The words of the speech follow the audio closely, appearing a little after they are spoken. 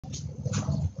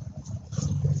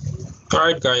All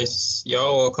right, guys, you're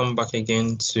welcome back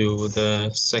again to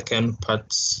the second part.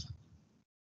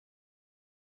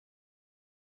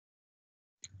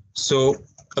 So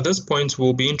at this point,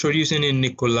 we'll be introducing in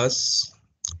Nicholas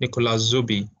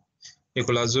Zubi.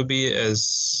 Nicholas Zubi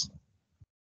is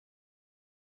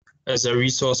a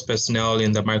resource personnel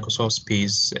in the Microsoft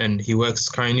space, and he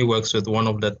currently works with one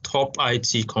of the top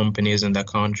IT companies in the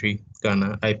country,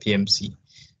 Ghana, IPMC.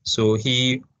 So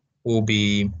he will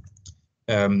be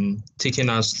taking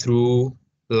us through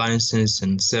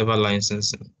licensing, server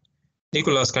licensing.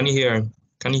 Nicholas, can you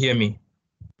hear me?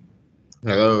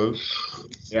 Hello.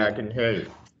 Yeah, I can hear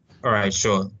you. All right,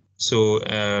 sure. So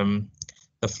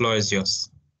the floor is yours.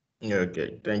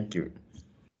 Okay, thank you.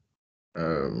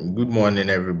 Good morning,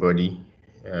 everybody.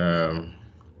 I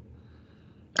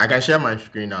can share my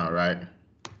screen now, right?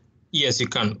 Yes, you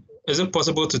can. Is it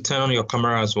possible to turn on your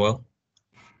camera as well?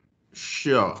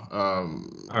 Sure. All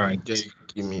right. Just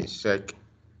give me a sec.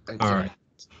 Okay. All right.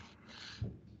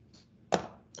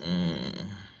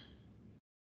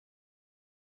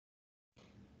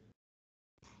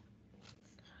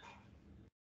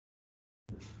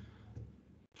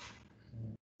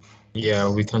 Yeah,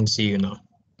 we can see you now.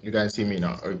 You can see me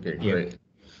now. Okay, Yeah. great.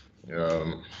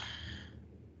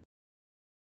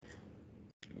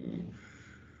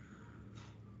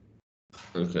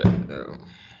 Okay.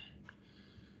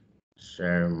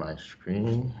 Share my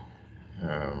screen.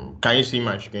 Can you see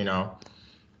my screen now?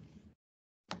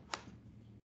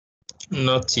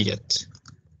 Not yet.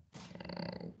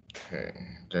 Okay,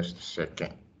 just a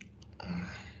second.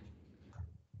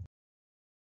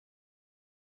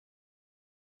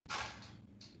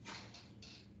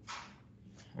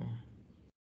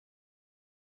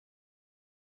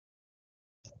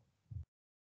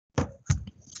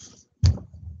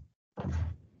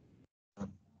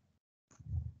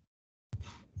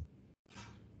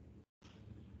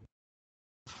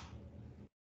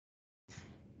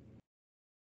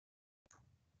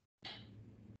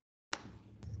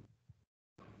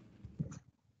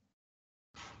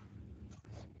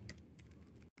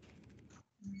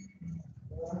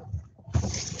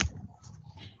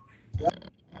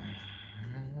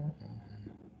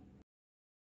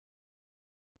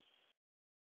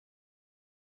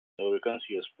 So we can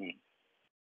see your screen.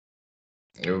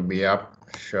 It will be up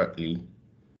shortly.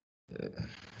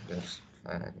 Just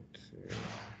find.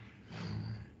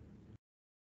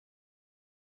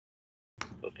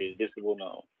 Okay, it's visible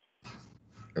now.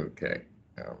 Okay.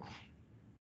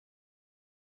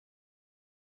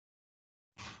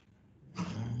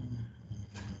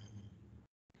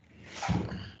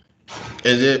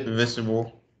 Is it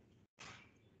visible?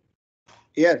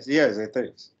 Yes, I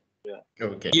think. Yeah.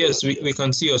 Okay. Yes, we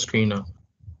can see your screen now.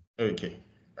 Okay.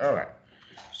 All right.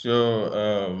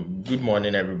 So, good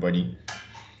morning, everybody.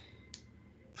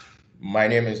 My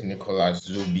name is Nicholas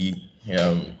Zubi.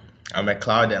 I'm a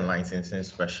cloud and licensing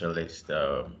specialist.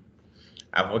 I've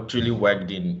actually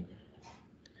worked in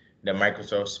the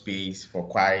Microsoft space for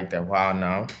quite a while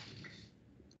now.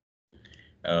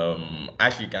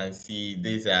 As you can see,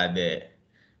 these are the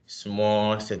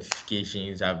small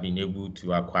certifications I've been able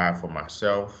to acquire for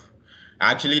myself.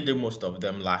 I actually did most of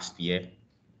them last year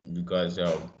because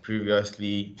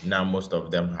previously now most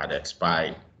of them had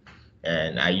expired,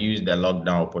 and I used the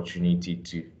lockdown opportunity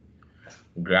to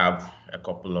grab a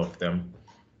couple of them.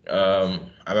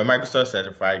 I'm a Microsoft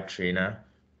certified trainer,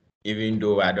 even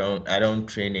though I don't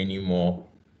train anymore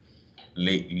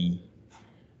lately,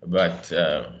 but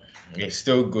it's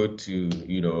still good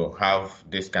to have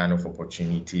this kind of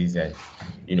opportunities and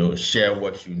share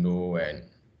what you know and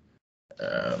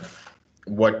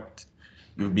what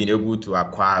you've been able to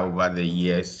acquire over the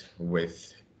years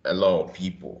with a lot of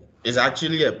people. It's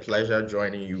actually a pleasure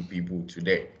joining you people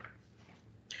today.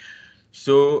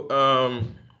 So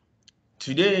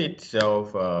today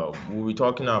itself, we'll be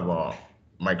talking about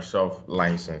Microsoft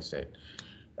licensing.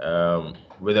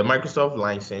 With the Microsoft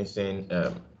licensing,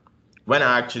 when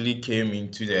I actually came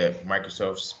into the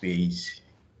Microsoft space,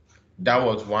 that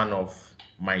was one of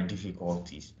my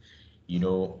difficulties,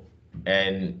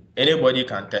 and anybody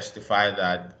can testify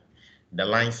that the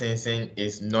licensing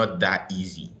is not that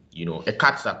easy. It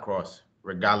cuts across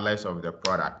regardless of the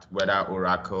product, whether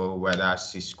Oracle, whether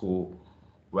Cisco,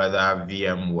 whether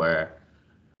VMware.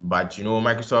 But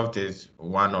Microsoft is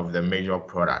one of the major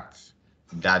products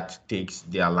that takes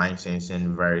their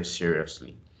licensing very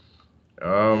seriously.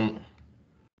 Um,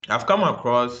 I've come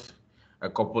across a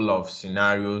couple of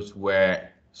scenarios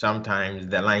where sometimes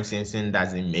the licensing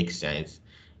doesn't make sense,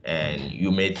 and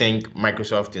you may think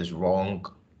Microsoft is wrong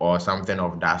or something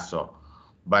of that sort.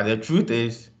 But the truth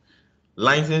is,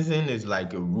 licensing is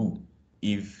like a rule.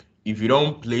 If if you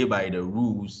don't play by the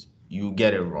rules, you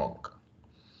get it wrong.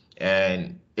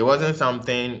 And it wasn't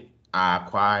something I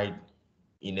acquired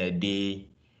in a day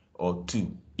or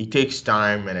two. It takes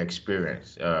time and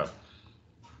experience.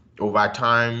 Over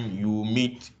time, you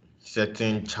meet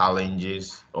certain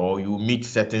challenges or you meet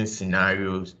certain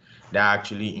scenarios that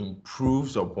actually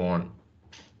improves upon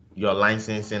your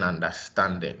licensing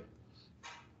understanding.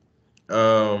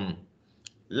 Um,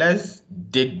 let's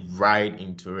dig right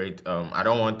into it. I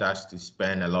don't want us to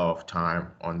spend a lot of time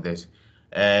on this.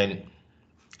 And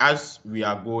as we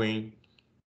are going,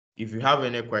 if you have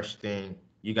any question,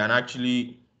 you can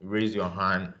actually raise your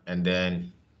hand and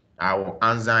then I will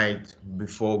answer it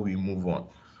before we move on.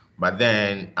 But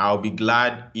then I'll be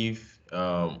glad if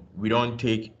we don't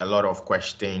take a lot of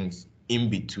questions in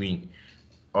between,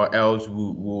 or else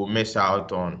we'll miss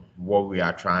out on what we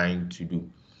are trying to do.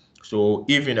 So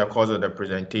if in the course of the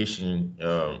presentation,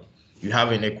 you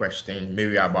have any question,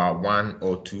 maybe about one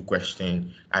or two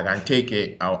questions, I can take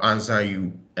it, I'll answer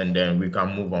you, and then we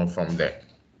can move on from there.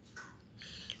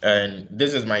 And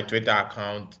this is my Twitter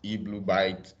account,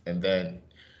 eBlueByte, and then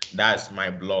that's my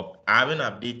blog. I haven't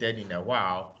updated in a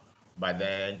while, but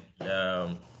then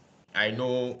I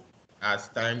know as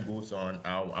time goes on,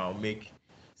 I'll make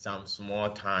some small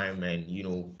time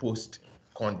and post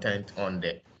content on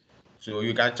there. So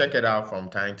you can check it out from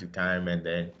time to time, and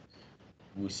then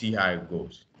we'll see how it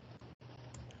goes.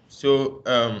 So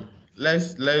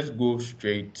let's go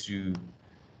straight to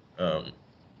the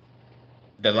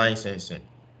licensing.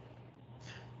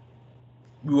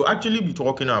 We will actually be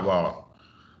talking about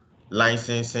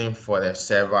licensing for the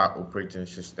server operating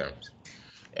systems.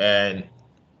 And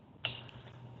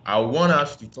I want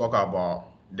us to talk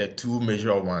about the two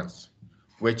major ones,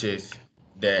 which is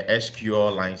the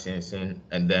SQL licensing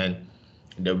and then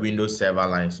the Windows Server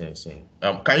licensing.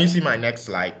 Can you see my next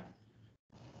slide?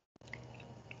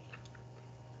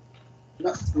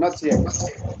 Not yet.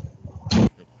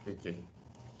 Okay.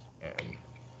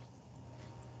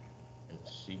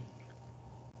 Let's see.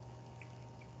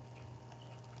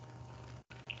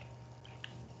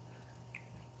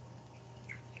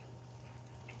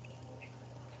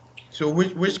 So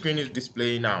which screen is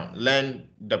displaying now? Learn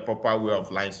the proper way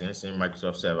of licensing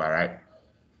Microsoft Server, right?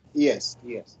 Yes.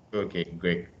 Okay,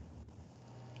 great.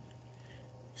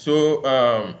 So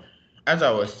as I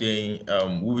was saying,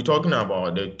 we'll be talking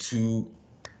about the two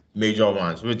major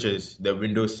ones, which is the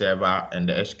Windows Server and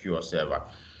the SQL Server.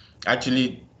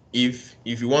 Actually, if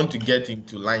you want to get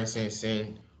into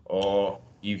licensing, or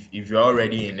if you're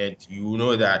already in it, you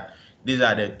know that these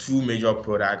are the two major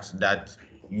products that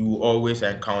you always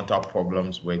encounter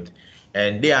problems with,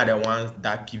 and they are the ones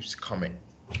that keeps coming.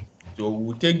 So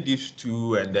we'll take these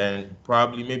two, and then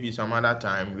probably maybe some other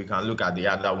time we can look at the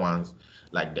other ones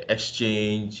like the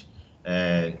Exchange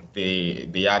and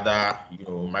the other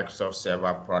Microsoft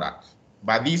Server products.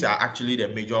 But these are actually the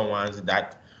major ones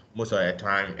that most of the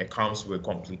time it comes with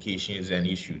complications and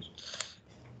issues.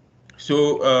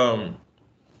 So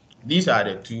these are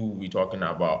the two we're talking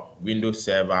about: Windows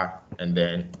Server and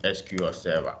then SQL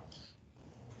Server.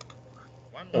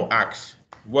 One will ask,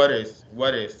 what is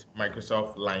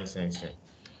Microsoft licensing?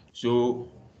 So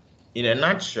in a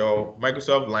nutshell,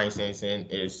 Microsoft licensing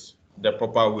is the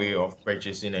proper way of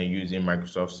purchasing and using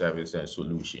Microsoft services and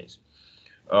solutions.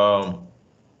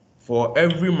 For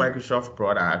every Microsoft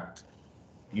product,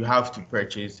 you have to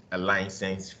purchase a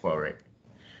license for it.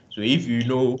 So if you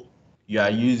know you are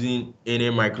using any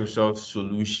Microsoft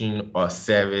solution or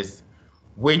service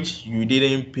which you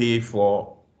didn't pay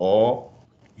for, or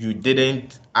you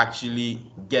didn't actually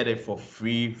get it for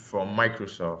free from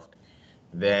Microsoft,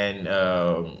 then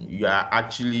you are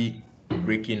actually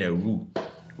breaking a rule,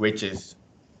 which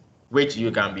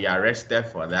you can be arrested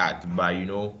for that.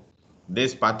 But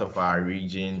this part of our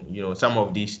region, some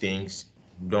of these things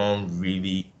don't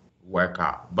really work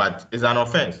out. But it's an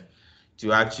offense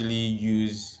to actually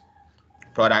use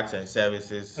products and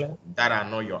services that are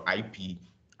not your IP,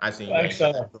 as in your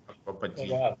intellectual property.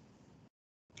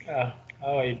 How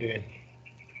are you doing?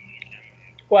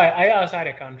 Why are you outside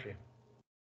the country?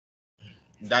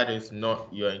 That is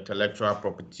not your intellectual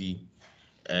property,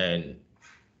 and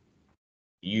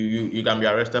you can be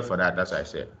arrested for that. As I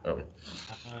said.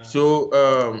 So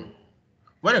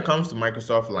when it comes to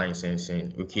Microsoft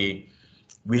licensing, okay,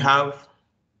 we have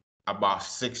about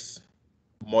 6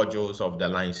 modules of the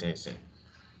licensing.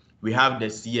 We have the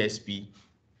CSP,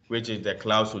 which is the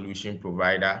cloud solution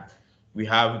provider. We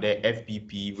have the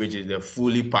FPP, which is the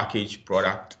fully packaged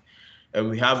product. And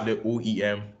we have the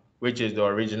OEM, which is the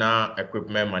original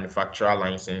equipment manufacturer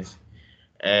license.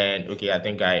 And okay, I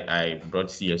think I brought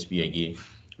CSP again.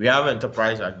 we have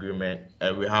enterprise agreement,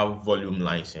 and we have volume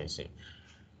licensing.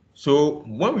 So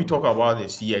when we talk about the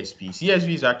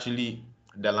CSP is actually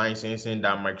the licensing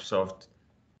that Microsoft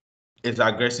is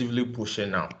aggressively pushing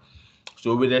now.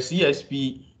 So with the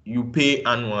CSP, you pay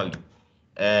annually,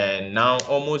 and now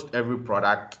almost every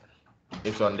product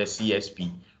is on the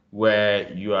CSP,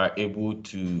 where you are able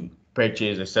to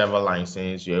purchase a server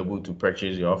license, you're able to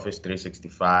purchase your Office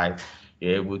 365,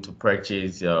 you're able to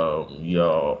purchase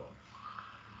your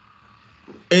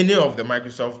any of the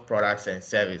Microsoft products and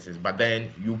services, but then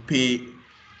you pay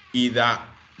either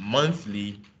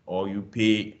monthly or you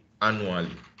pay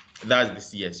annually.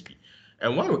 That's the CSP.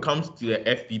 And when it comes to the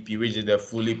FPP, which is the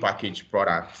fully packaged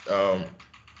product,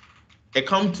 it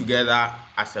comes together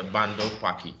as a bundle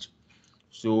package.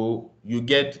 So you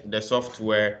get the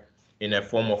software in a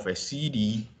form of a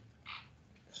CD,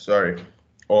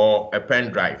 or a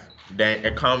pen drive. Then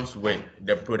it comes with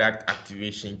the product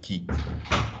activation key.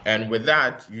 And with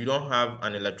that, you don't have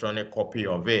an electronic copy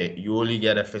of it. You only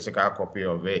get a physical copy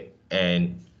of it,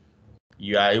 and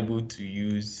you are able to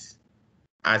use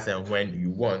as and when you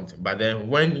want. But then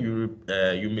when you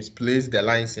misplace the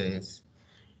license,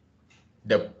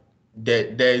 there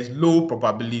is low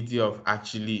probability of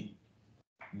actually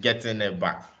getting it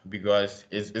back because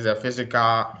it's a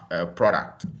physical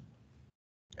product.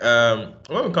 When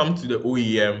it comes to the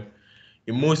OEM,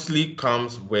 it mostly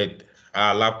comes with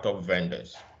laptop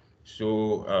vendors.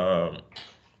 So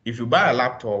if you buy a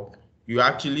laptop, you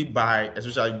actually buy,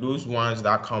 especially those ones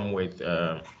that come with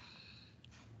the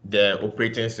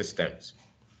operating systems.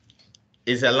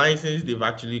 It's a license they've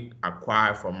actually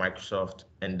acquired from Microsoft,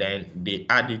 and then they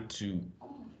add it to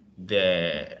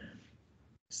the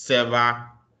server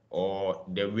or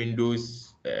the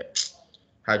Windows,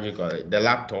 how do you call it, the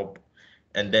laptop,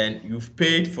 and then you've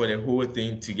paid for the whole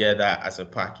thing together as a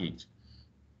package.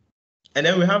 And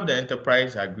then we have the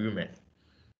enterprise agreement.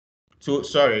 So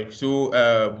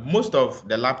most of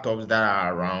the laptops that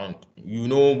are around,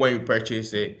 when you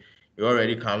purchase it, it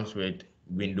already comes with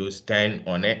Windows 10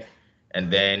 on it, and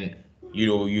then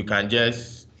you can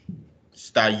just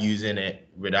start using it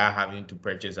without having to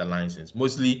purchase a license.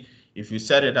 Mostly, if you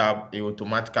set it up, it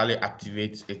automatically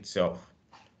activates itself.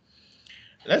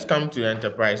 Let's come to the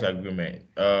enterprise agreement.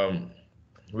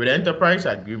 With the enterprise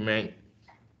agreement,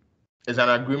 it's an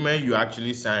agreement you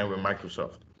actually sign with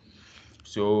Microsoft.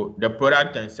 So the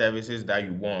product and services that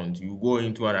you want, you go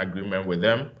into an agreement with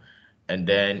them, and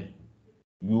then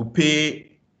you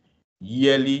pay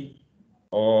yearly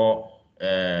or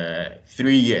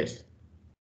 3 years.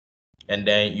 And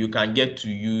then you can get to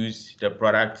use the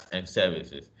products and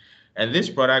services. And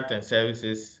these products and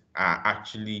services are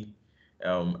actually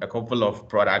a couple of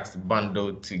products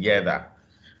bundled together.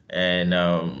 And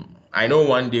I know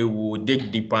one day we'll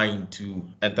dig deeper into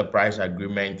enterprise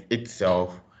agreement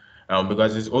itself,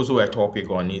 because it's also a topic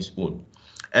on its own.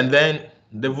 And then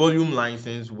the volume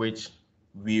license, which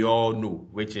we all know,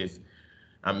 which is,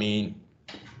 one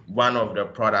of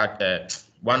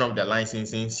the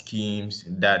licensing schemes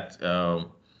that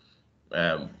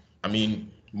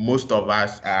most of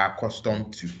us are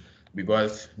accustomed to,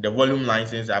 because the volume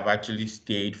license have actually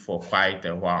stayed for quite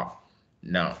a while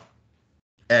now.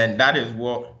 And that is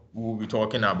what we'll be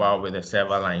talking about with the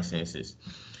server licenses.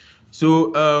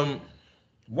 So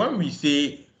when we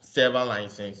say server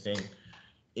licensing,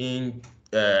 in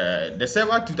the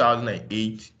server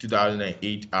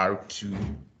 2008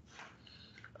 R2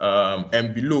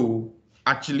 and below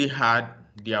actually had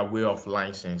their way of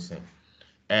licensing,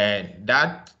 and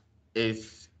that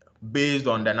is based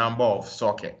on the number of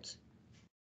sockets.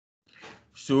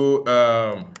 So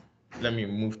let me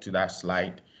move to that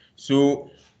slide. So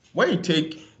when you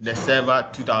take the server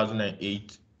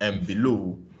 2008 and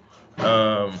below,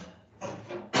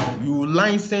 you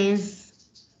license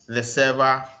the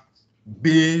server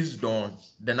based on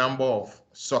the number of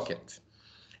sockets.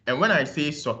 And when I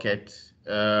say socket,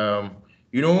 every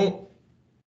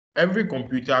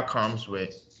computer comes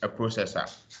with a processor.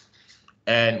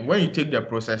 And when you take the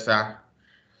processor,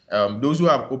 those who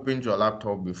have opened your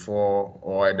laptop before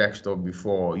or a desktop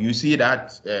before, you see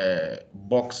that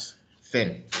box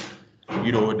thing,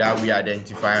 that we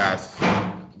identify as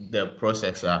the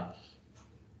processor.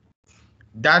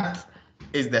 That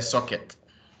is the socket.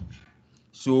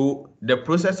 So the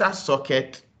processor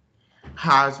socket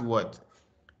has what?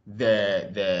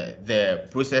 The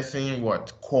processing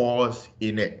cores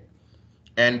in it.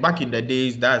 And back in the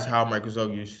days, that's how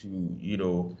Microsoft used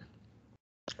to,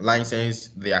 license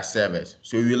their servers.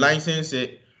 So you license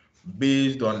it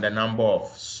based on the number of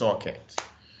sockets.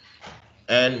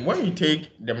 And when you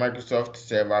take the Microsoft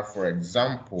server, for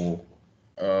example,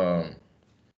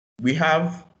 we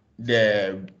have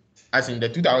as in the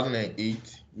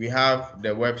 2008, we have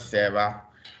the web server,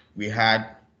 we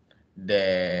had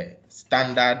the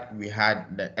standard, we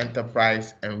had the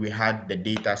enterprise, and we had the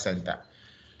data center.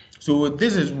 So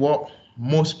this is what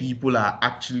most people are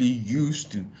actually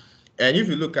used to. And if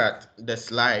you look at the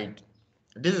slide,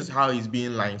 this is how it's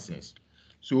being licensed.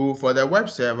 So for the web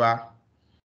server,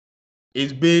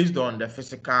 it's based on the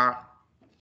physical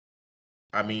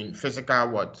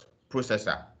what?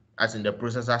 Processor, as in the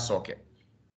processor socket.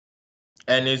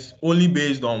 And it's only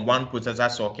based on one processor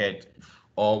socket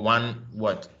or one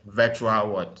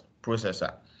virtual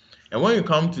processor. And when you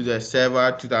come to the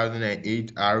server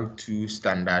 2008 R2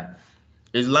 standard,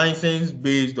 it's licensed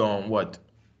based on what?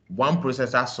 One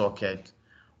processor socket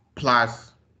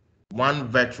plus one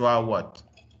virtual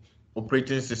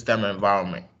operating system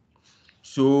environment.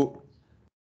 So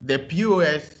the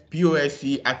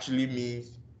POSC actually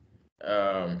means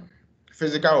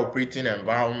physical operating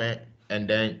environment, and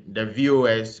then the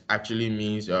VOS actually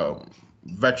means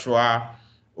virtual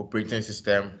operating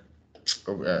system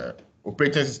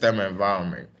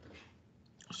environment.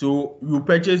 So you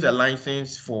purchase a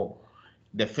license for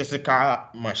the physical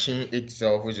machine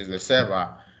itself, which is the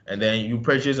server, and then you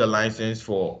purchase a license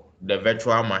for the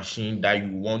virtual machine that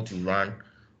you want to run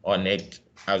on it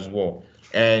as well.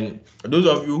 And those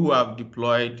of you who have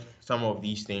deployed some of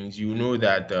these things, you know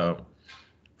that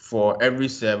for every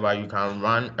server, you can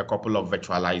run a couple of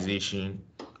virtualization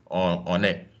on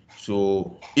it.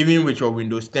 So even with your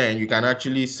Windows 10, you can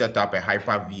actually set up a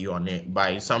Hyper-V on it,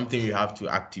 but it's something you have to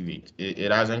activate. It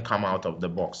doesn't come out of the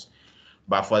box.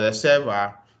 But for the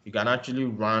server, you can actually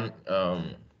run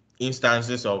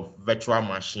instances of virtual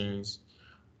machines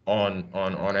on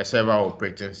a server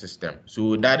operating system.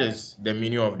 So that is the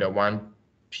meaning of the one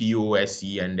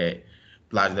POSC and the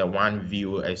plus the one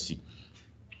VOSC.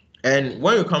 And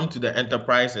when you come to the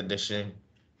enterprise edition,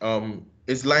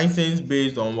 it's licensed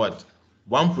based on what?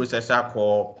 One processor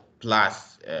core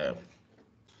plus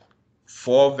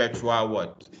 4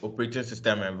 virtual operating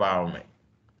system environment.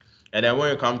 And then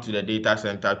when you come to the data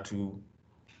center to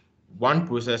one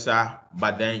processor,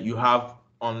 but then you have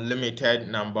unlimited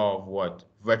number of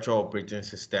virtual operating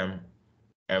system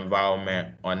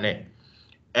environment on it.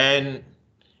 And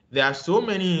there are so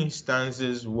many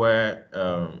instances where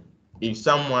if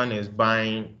someone is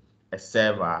buying a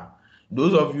server,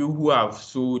 those of you who have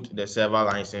sold the server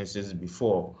licenses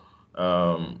before,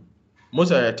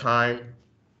 most of the time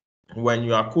when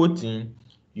you are quoting,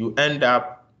 you end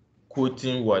up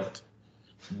quoting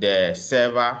the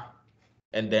server,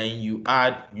 and then you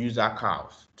add user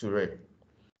counts to it.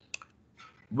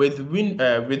 With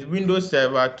Windows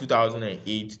Server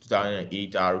 2008,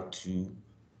 2008 R2,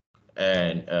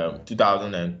 and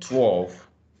 2012,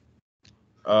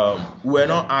 we're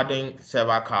not adding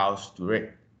server cows to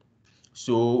it.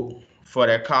 So for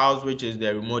the cows, which is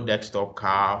the remote desktop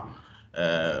cow,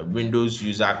 Windows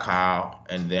user cow,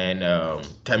 and then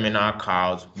terminal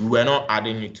cows, we were not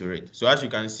adding it to it. So as you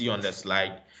can see on the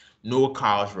slide, no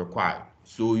cows required.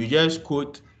 So you just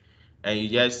quote and you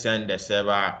just send the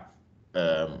server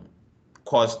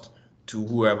cost to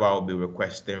whoever will be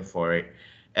requesting for it.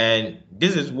 And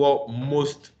this is what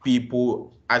most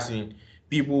people, as in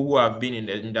people who have been in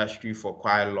the industry for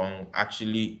quite long,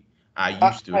 actually are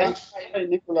used to it. Hi,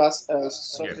 Nicholas.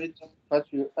 Sorry to cut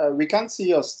you. We can't see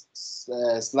your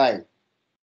slide.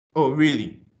 Oh,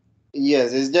 really?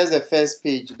 Yes, it's just the first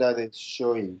page that it's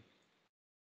showing.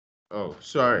 Oh,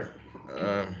 sorry.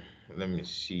 Let me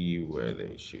see where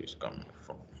the issue is coming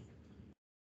from.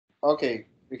 Okay,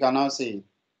 we can now see it.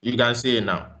 You can see it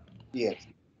now. Yes.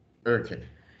 Okay.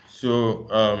 So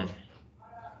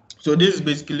so this is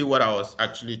basically what I was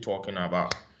actually talking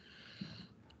about.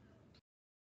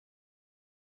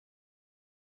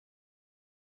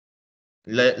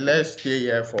 Let's stay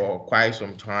here for quite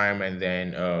some time, and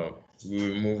then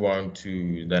we'll move on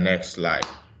to the next slide.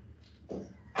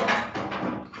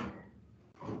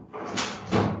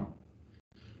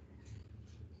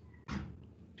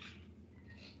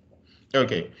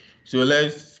 Okay, so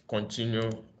let's continue.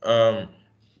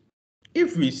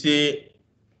 If we say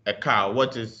a CAL,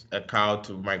 what is a CAL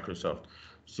to Microsoft?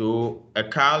 So a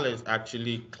CAL is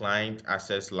actually client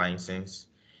access license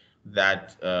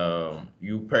that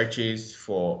you purchase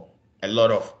for a lot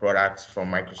of products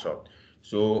from Microsoft.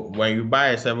 So when you buy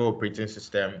a server operating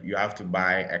system, you have to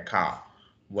buy a CAL.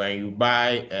 When you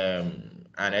buy an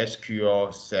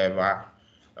SQL server,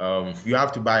 you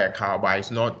have to buy a CAL, but it's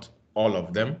not all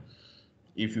of them.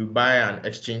 If you buy an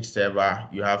Exchange server,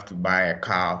 you have to buy a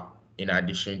CAL in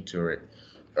addition to it.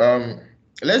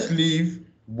 Let's leave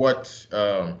what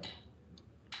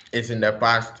is in the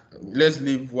past. Let's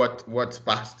leave what's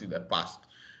past to the past.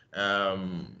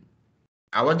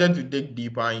 I wanted to dig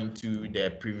deeper into the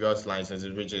previous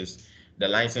licenses, which is the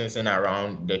licensing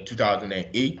around the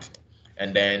 2008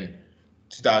 and then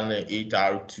 2008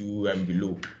 R2 and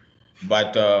below.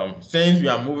 But since we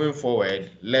are moving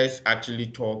forward, let's actually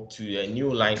talk to a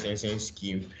new licensing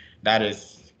scheme that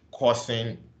is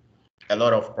causing a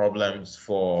lot of problems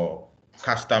for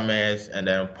customers and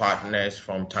then partners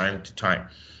from time to time.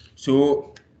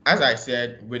 So, as I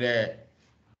said, with a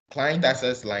client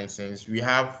access license, we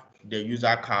have the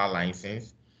user car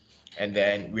license, and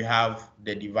then we have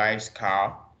the device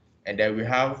car, and then we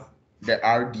have the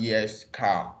RDS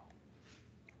car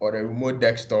or the remote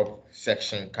desktop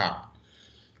section car.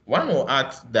 One will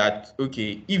ask that,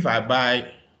 okay, if I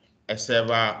buy a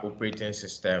server operating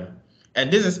system,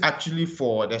 and this is actually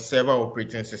for the server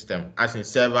operating system, as in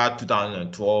server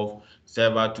 2012,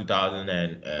 server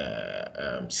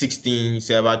 2016,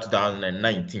 server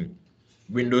 2019,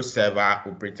 Windows Server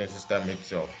operating system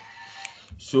itself.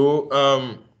 So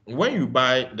when you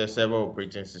buy the server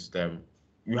operating system,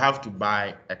 you have to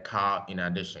buy a car in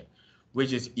addition,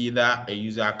 which is either a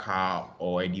user car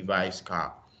or a device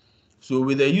car. So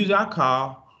with a user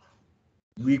car,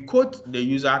 we quote the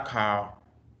user car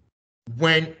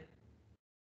when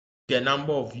the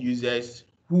number of users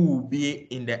who will be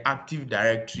in the Active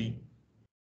Directory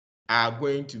are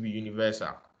going to be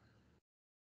universal.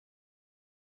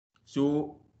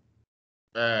 So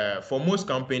for most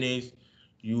companies,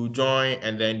 you join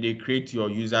and then they create your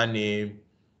username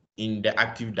in the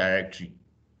Active Directory.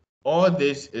 All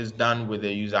this is done with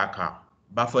the user car.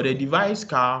 But for the device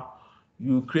car,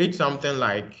 you create something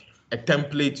like a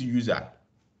template user.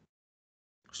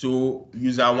 So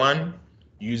user 1,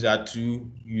 user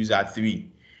 2, user 3.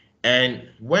 And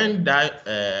when that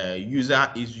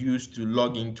user is used to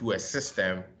log into a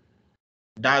system,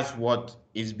 that's what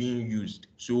is being used.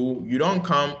 So you don't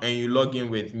come and you log in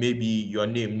with maybe your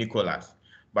name, Nicholas,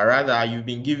 but rather you've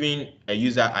been given a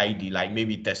user ID like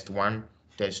maybe test1,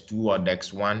 test2, or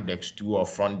dex1, dex2, or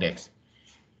front dex.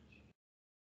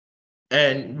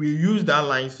 And we use that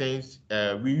license,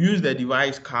 we use the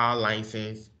device car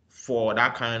license for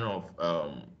that kind of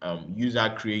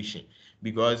user creation,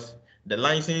 because the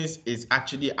license is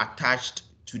actually attached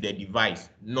to the device,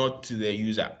 not to the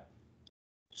user.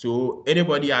 So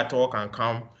anybody at all can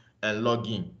come and log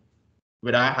in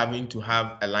without having to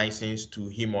have a license to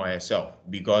him or herself,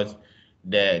 because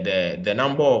the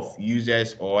number of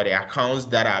users or the accounts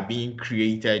that are being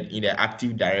created in the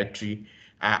Active Directory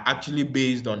are actually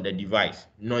based on the device,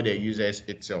 not the users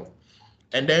itself.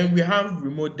 And then we have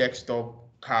remote desktop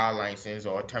car license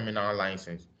or terminal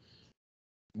license.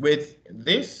 With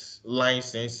this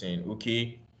licensing,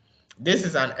 okay, this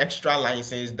is an extra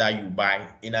license that you buy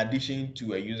in addition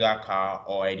to a user car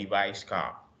or a device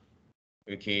car.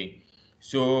 Okay,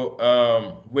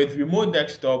 so with remote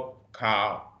desktop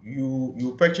car,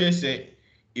 you purchase it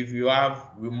if you have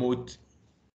remote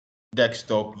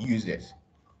desktop users.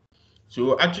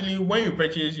 So actually, when you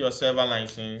purchase your server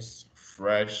license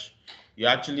fresh, you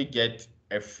actually get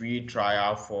a free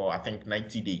trial for I think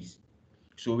 90 days.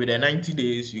 So with the 90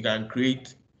 days, you can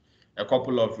create a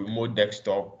couple of remote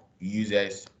desktop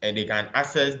users and they can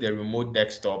access the remote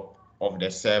desktop of the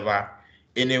server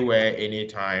anywhere,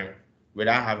 anytime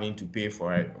without having to pay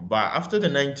for it. But after the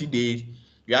 90 days,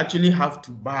 you actually have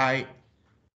to buy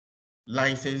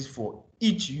license for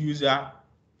each user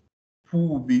who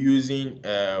will be using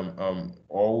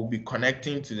or will be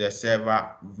connecting to the server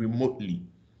remotely.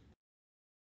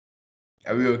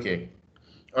 Are we okay?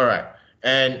 All right.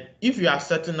 And if you are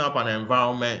setting up an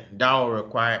environment that will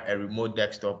require a remote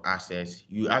desktop access,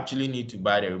 you actually need to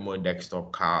buy the remote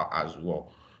desktop car as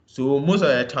well. So most of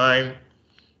the time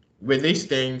with these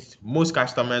things, most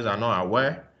customers are not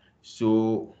aware.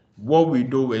 So what we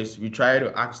do is we try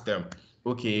to ask them,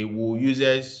 okay, will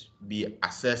users be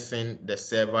accessing the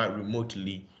server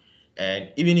remotely? And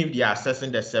even if they are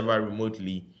accessing the server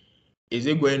remotely, is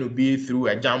it going to be through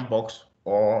a jam box,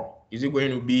 or is it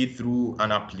going to be through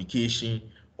an application,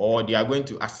 or they are going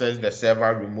to access the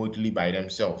server remotely by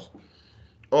themselves?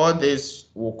 All this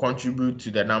will contribute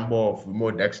to the number of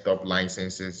remote desktop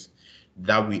licenses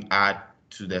that we add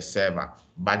to the server.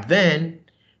 But then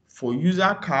for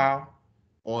user car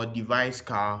or device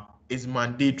car, it's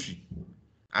mandatory.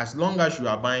 As long as you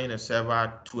are buying a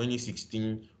server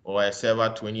 2016 or a server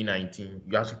 2019,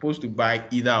 you are supposed to buy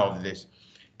either of this.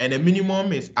 And the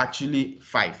minimum is actually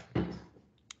 5.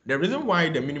 The reason why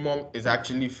the minimum is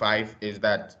actually 5 is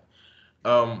that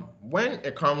when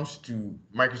it comes to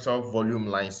Microsoft volume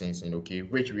licensing, okay,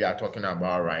 which we are talking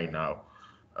about right now,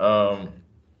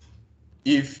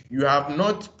 if you have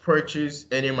not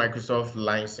purchased any Microsoft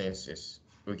licenses,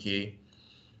 okay,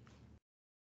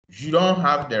 you don't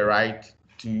have the right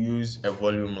to use a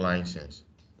volume license.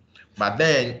 But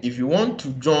then if you want to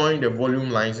join the volume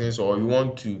license, or you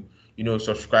want to,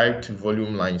 subscribe to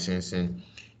volume licensing,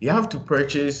 you have to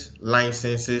purchase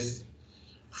licenses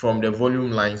from the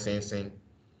volume licensing,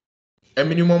 a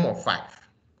minimum of 5.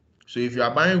 So if you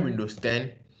are buying Windows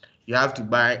 10, you have to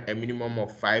buy a minimum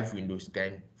of 5 Windows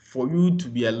 10 for you to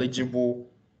be eligible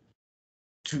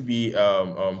to be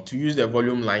to use the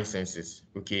volume licenses.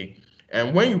 Okay.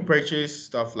 And when you purchase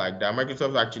stuff like that,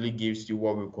 Microsoft actually gives you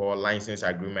what we call license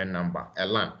agreement number, a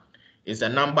LAN. It's a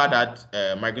number that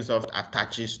Microsoft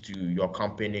attaches to your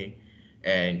company,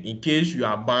 and in case you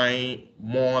are buying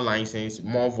more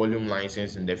volume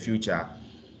license in the future,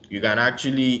 you can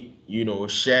actually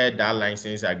share that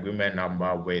license agreement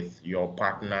number with your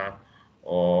partner,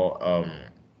 or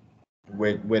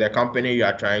with a company you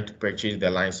are trying to purchase the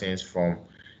license from,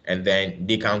 and then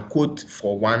they can quote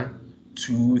for 1,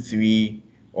 2, 3,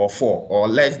 or 4, or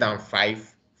less than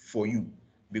 5 for you,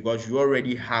 because you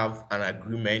already have an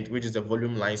agreement, which is a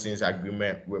volume license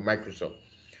agreement with Microsoft.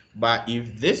 But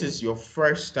if this is your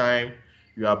first time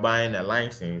you are buying a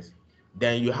license,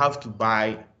 then you have to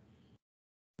buy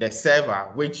the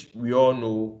server, which we all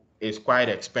know is quite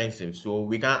expensive. So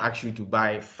we can't ask you to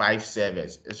buy 5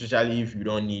 servers, especially if you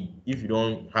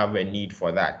don't have a need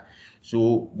for that.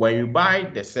 So when you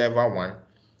buy the server one,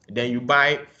 then you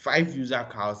buy 5 user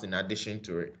cards in addition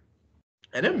to it.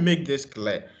 And then make this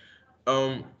clear.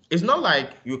 It's not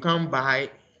like you can't buy.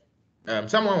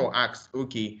 Someone will ask,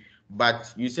 okay,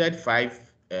 but you said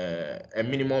 5, a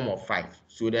minimum of 5.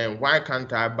 So then why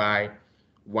can't I buy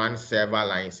 1 server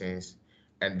license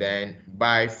and then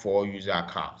buy 4 user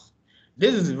cards?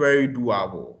 This is very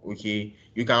doable. Okay,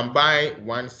 you can buy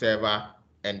 1 server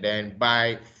and then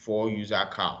buy 4 user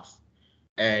cards,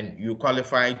 and you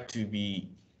qualify to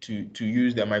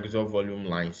use the Microsoft Volume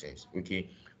license. Okay,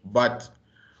 but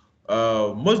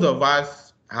most of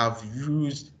us have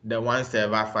used the 1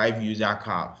 server 5 user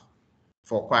cards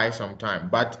for quite some time.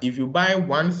 But if you buy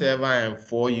 1 server and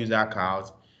 4 user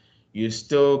cards, you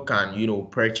still can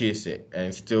purchase it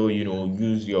and still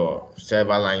use your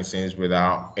server license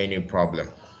without any problem.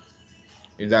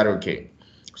 Is that okay?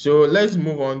 So let's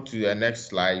move on to the next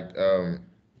slide,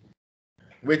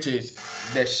 which is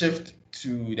the shift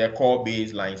to the core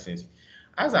based license.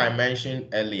 As I mentioned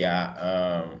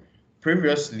earlier,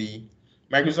 previously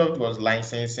Microsoft was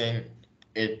licensing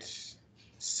its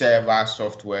server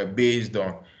software based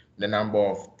on the number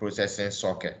of processing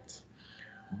sockets.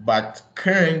 But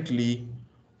currently,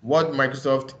 what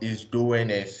Microsoft is doing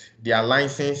is they are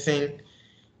licensing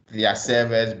their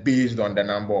servers based on the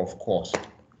number of cores.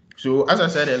 So as I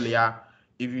said earlier,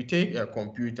 if you take a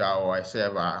computer or a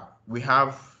server, we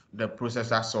have the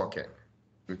processor socket,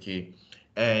 okay?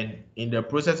 And in the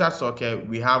processor socket,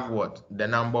 we have what? The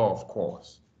number of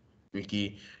cores,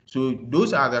 okay? So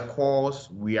those are the cores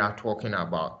we are talking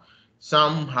about.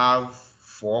 Some have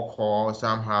 4 cores,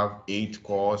 some have 8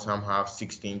 cores, some have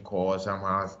 16 cores, some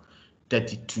have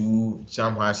 32,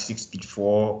 some have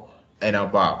 64 and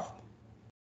above.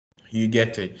 You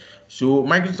get it? So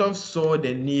Microsoft saw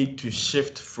the need to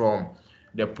shift from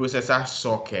the processor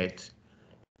socket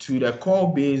to the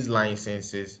core-based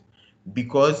licenses,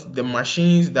 because the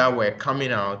machines that were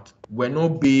coming out were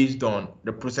not based on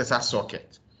the processor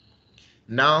socket.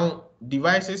 Now,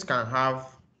 devices can have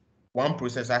one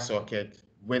processor socket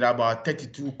with about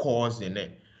 32 cores in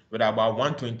it, with about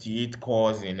 128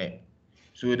 cores in it.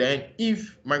 So then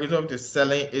if Microsoft is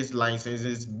selling its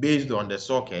licenses based on the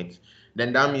socket,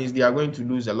 then that means they are going to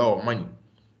lose a lot of money.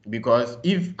 Because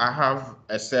if I have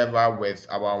a server with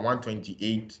about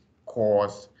 128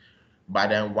 cores, but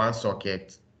then 1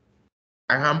 socket,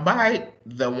 I can buy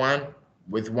the one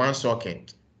with 1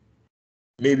 socket,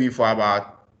 maybe for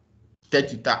about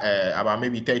maybe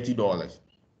 $30.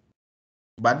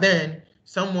 But then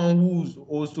someone who's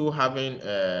also having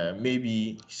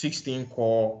maybe 16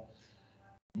 core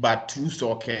but 2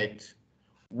 sockets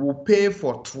will pay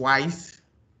for twice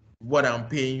what I'm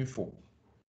paying for.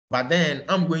 But then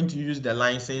I'm going to use the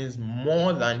license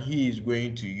more than he is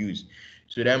going to use.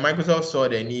 So then Microsoft saw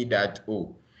the need that,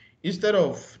 instead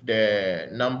of the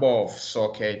number of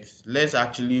sockets, let's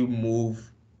actually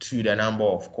move to the number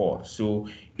of cores. So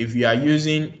if you are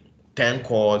using 10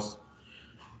 cores,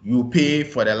 you pay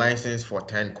for the license for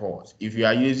 10 cores. If you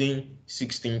are using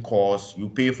 16 cores, you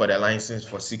pay for the license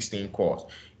for 16 cores.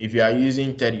 If you are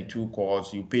using 32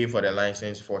 cores, you pay for the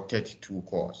license for 32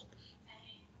 cores.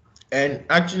 And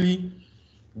actually,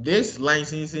 this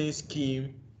licensing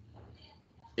scheme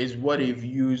is what they've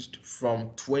used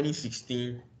from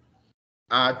 2016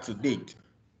 to date.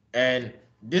 And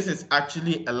this is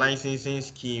actually a licensing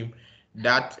scheme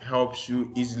that helps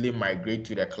you easily migrate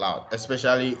to the cloud,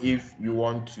 especially if you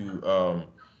want to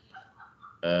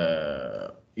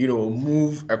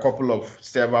move a couple of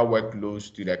server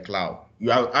workloads to the cloud.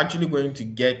 You are actually going to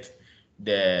get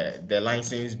the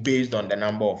license based on the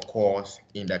number of cores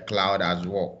in the cloud as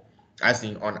well, as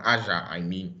in on Azure, I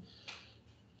mean.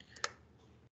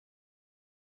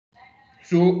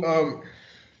 So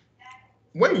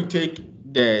when you take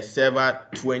the server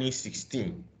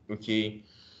 2016, okay,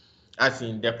 as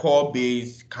in the core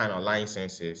based kind of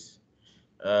licenses,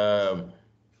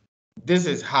 this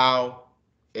is how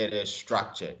it is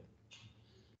structured.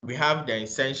 We have the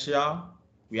essential,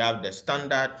 we have the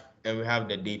standard, and we have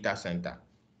the data center.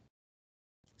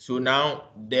 So now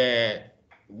the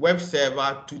web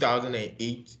server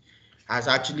 2008 has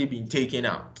actually been taken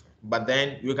out, but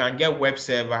then you can get web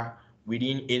server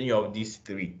within any of these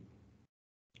three.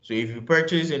 So if you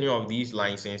purchase any of these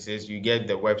licenses, you get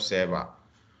the web server,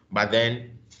 but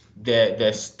then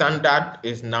the standard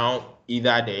is now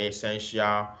either the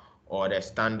essential or the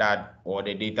standard or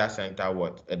the data center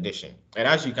edition. And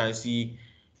as you can see,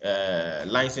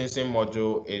 licensing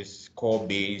module is core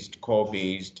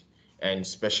based, and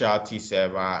specialty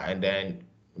server, and then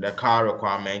the car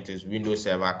requirement is Windows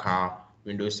Server car,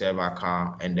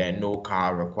 and then no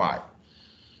car required.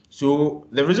 So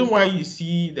the reason why you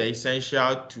see the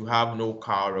essential to have no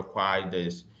car required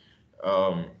is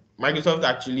Microsoft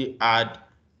actually add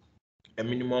a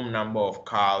minimum number of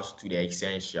cars to the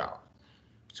essential.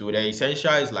 So the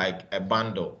essential is like a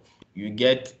bundle. You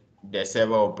get the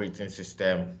server operating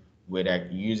system with a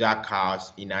user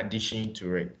cars in addition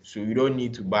to it. So you don't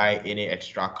need to buy any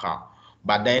extra car.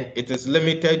 But then it is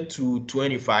limited to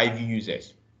 25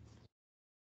 users.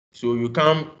 So you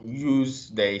can't use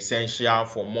the essential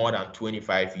for more than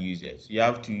 25 users. You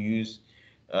have to use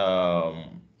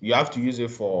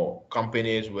it for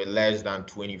companies with less than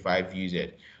 25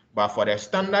 users. But for the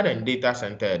standard and data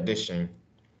center edition,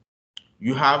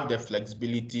 you have the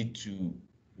flexibility to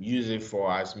use it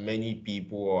for as many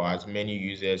people or as many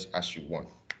users as you want.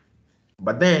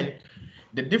 But then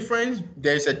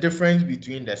there's a difference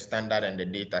between the standard and the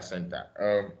data center.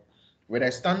 With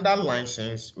a standard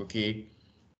license, okay,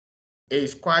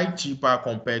 it's quite cheaper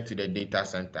compared to the data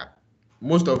center.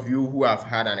 Most of you who have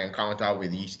had an encounter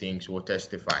with these things will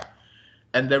testify.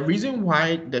 And the reason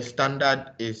why the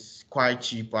standard is quite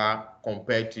cheaper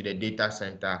compared to the data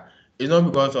center is not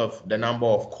because of the number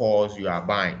of cores you are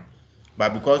buying,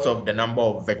 but because of the number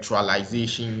of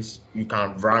virtualizations you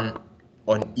can run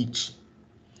on each.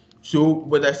 So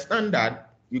with a standard,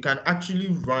 you can actually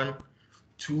run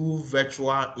 2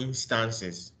 virtual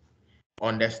instances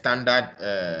on the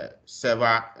standard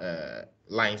server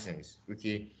license,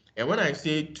 okay? And when I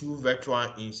say 2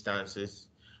 virtual instances,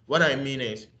 what I mean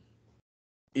is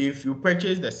if you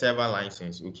purchase the server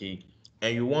license, okay,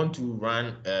 and you want to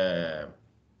run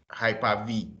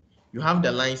Hyper-V, you have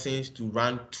the license to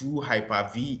run 2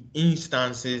 Hyper-V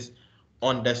instances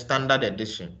on the standard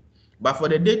edition. But for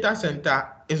the data center,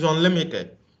 it's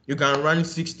unlimited. You can run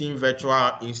 16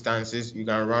 virtual instances. You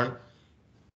can run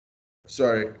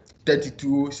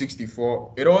 32,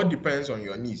 64. It all depends on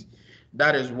your needs.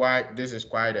 That is why this is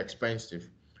quite expensive.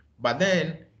 But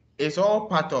then it's all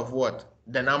part of what?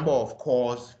 The number of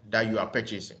cores that you are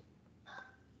purchasing.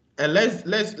 And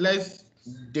let's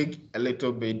dig a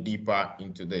little bit deeper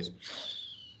into this.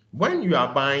 When you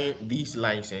are buying these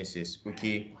licenses,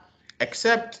 okay,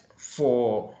 except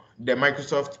for the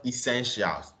Microsoft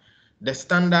Essentials, the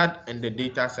standard and the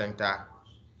data center,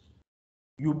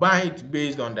 you buy it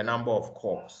based on the number of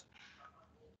cores.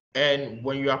 And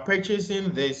when you are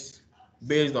purchasing this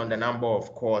based on the number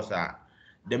of cores,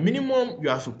 the minimum you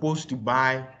are supposed to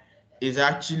buy is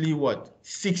actually what?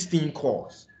 16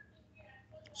 cores.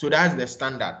 So that's the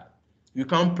standard. You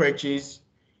can't purchase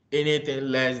anything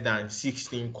less than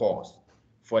 16 cores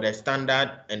for the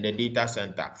standard and the data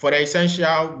center. For the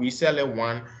essential, we sell it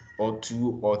 1 or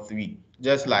 2 or 3,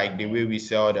 just like the way we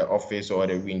sell the Office or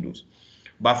the Windows.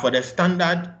 But for the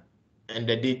standard and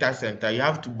the data center, you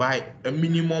have to buy a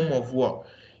minimum of what?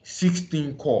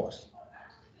 16 cores.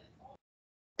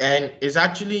 And it's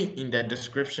actually in the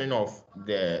description of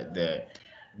the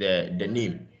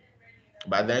name.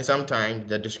 But then sometimes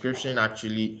the description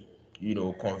actually,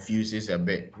 confuses a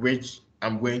bit, which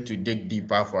I'm going to dig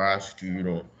deeper for us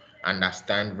to,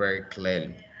 understand very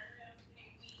clearly.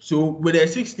 So with the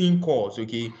 16 cores,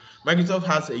 okay, Microsoft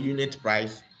has a unit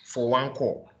price for 1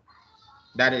 core.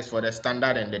 That is for the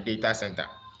standard and the data center.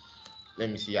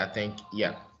 Let me see, I think,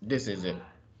 yeah, this is it.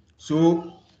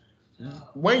 So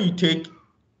when you take,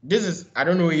 this is, I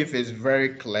don't know if it's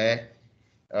very clear.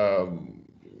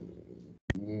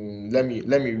 let me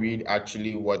read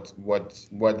actually what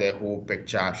the whole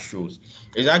picture shows.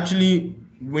 It's actually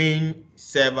Win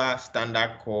Server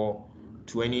Standard Core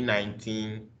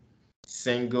 2019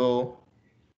 single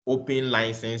open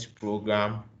license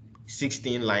program,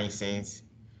 16 license.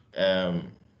 I've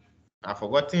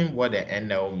forgotten what the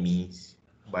NL means,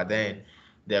 but then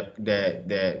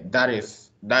that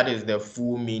is the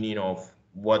full meaning of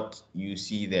what you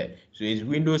see there. So it's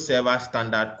Windows Server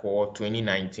Standard Core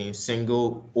 2019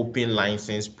 single open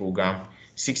license program,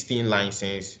 16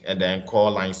 license, and then core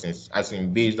license, as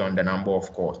in based on the number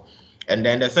of cores. And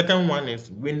then the second one is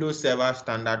Windows Server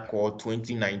Standard Core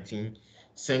 2019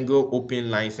 single open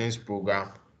license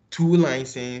program, 2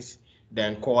 license,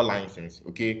 then core license.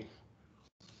 Okay,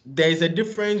 there is a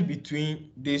difference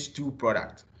between these two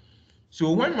products. So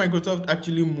when Microsoft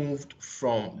actually moved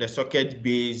from the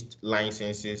socket-based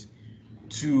licenses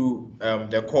to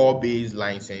the core-based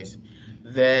license,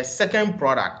 the second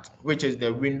product, which is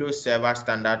the Windows Server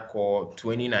Standard Core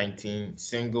 2019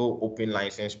 single open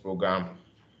license program,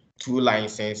 2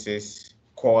 licenses,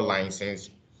 core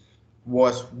license,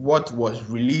 was what was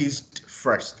released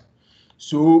first.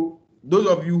 So those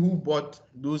of you who bought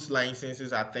those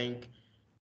licenses, I think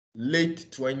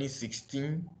late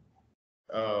 2016,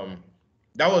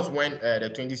 that was when the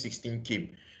 2016 came.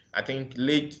 I think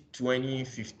late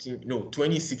 2015, no,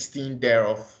 2016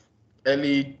 thereof,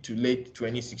 early to late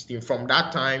 2016. From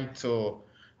that time till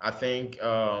I think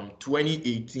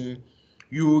 2018,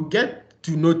 you get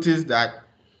to notice that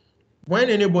when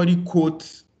anybody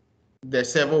quotes the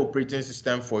server operating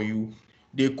system for you,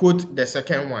 they quote the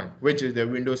second one, which is the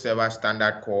Windows Server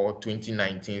Standard Core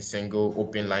 2019 single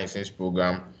open license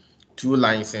program, 2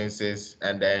 licenses,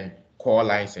 and then core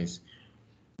license.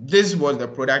 This was the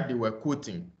product they were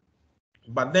quoting.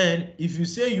 But then if you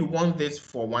say you want this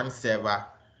for one server,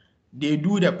 they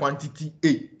do the quantity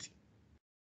 8.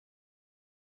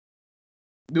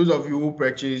 Those of you who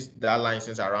purchased that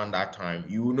license around that time,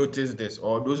 you will notice this,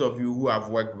 or those of you who have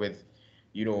worked with,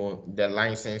 the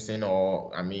licensing,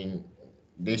 or I mean,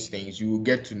 these things, you will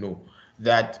get to know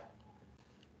that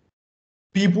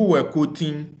people were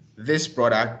quoting this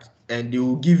product and they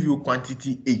will give you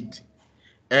quantity 8.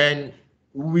 And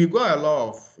we got a lot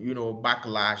of,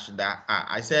 backlash that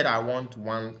I said I want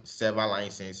 1 server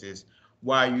licenses.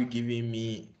 Why are you giving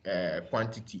me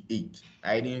quantity 8?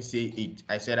 I didn't say 8.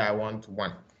 I said I want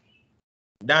 1.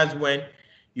 That's when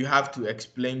you have to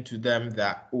explain to them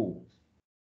that, oh,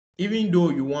 even though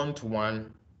you want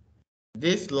 1,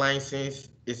 this license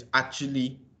is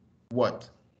actually what?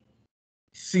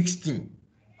 16,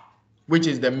 which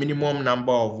is the minimum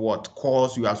number of what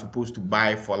cores you are supposed to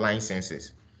buy for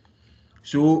licenses.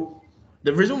 So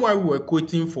the reason why we were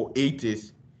quoting for 8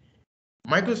 is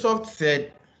Microsoft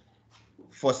said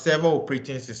for server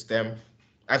operating system,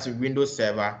 as a Windows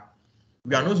server,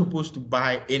 we are not supposed to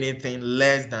buy anything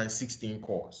less than 16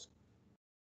 cores.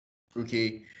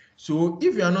 Okay, so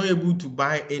if you are not able to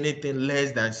buy anything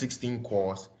less than 16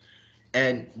 cores,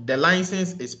 and the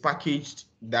license is packaged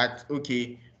that,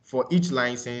 okay, for each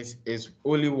license is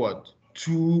only what?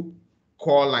 2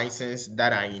 core license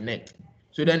that are in it.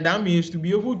 So then that means to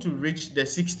be able to reach the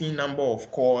 16 number of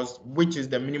cores, which is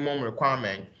the minimum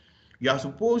requirement, you are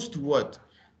supposed to what?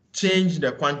 Change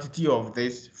the quantity of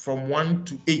this from 1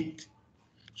 to 8.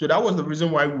 So that was the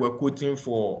reason why we were quoting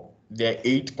for the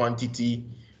 8 quantity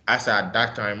as at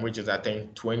that time, which is I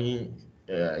think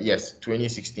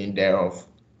 2016 thereof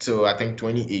till I think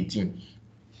 2018.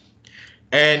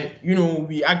 And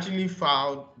we actually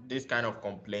filed this kind of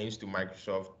complaints to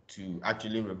Microsoft to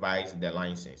actually revise the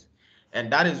license. And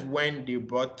that is when they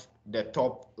brought the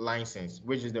top license,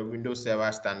 which is the Windows Server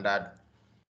Standard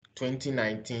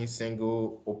 2019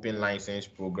 single open license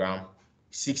program,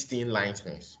 16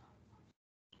 license.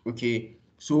 Okay,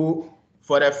 so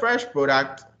for the fresh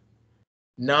product,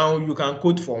 now you can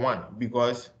quote for 1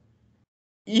 because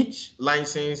each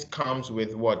license comes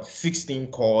with what? 16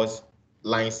 cores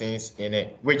license in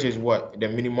it, which is what? The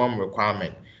minimum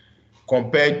requirement,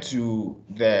 compared to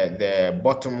the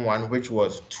bottom one, which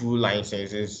was 2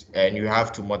 licenses, and you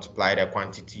have to multiply the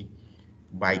quantity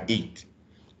by 8.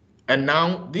 And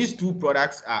now these 2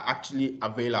 products are actually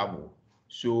available.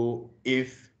 So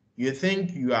if you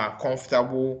think you are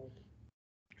comfortable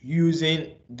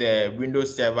using the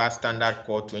Windows Server Standard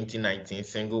Core 2019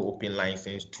 single open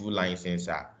license 2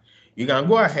 licenser, you can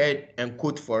go ahead and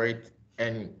quote for it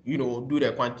and do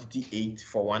the quantity 8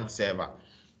 for 1 server,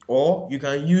 or you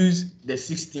can use the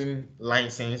 16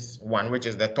 license one, which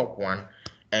is the top one,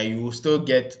 and you will still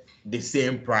get the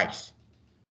same price.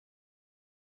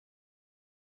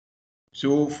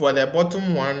 So for the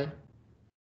bottom one,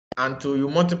 until you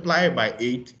multiply it by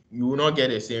 8, you will not get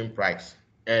the same price,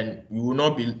 and you will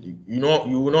not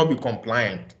be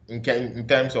compliant in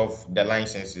terms of the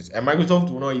licenses, and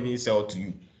Microsoft will not even sell to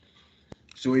you.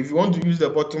 So if you want to use the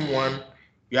bottom one,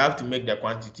 you have to make the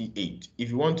quantity 8. If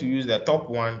you want to use the top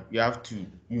one, you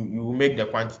will make the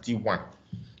quantity 1.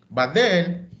 But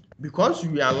then, because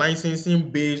we are licensing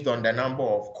based on the number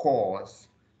of cores,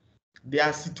 there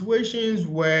are situations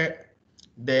where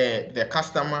the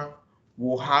customer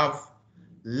will have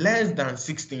less than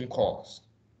 16 cores.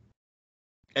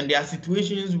 And there are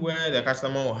situations where the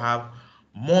customer will have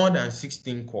more than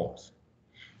 16 cores.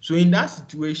 So in that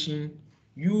situation,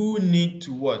 you need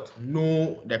to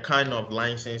know the kind of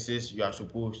licenses you are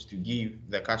supposed to give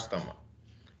the customer.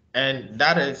 And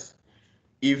that is,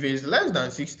 if it's less than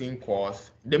 16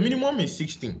 cores, the minimum is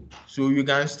 16. So you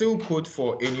can still quote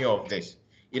for any of this,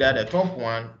 either the top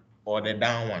one or the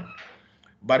down one.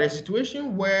 But a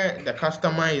situation where the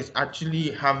customer is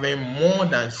actually having more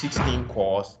than 16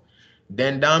 cores,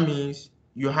 then that means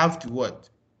you have to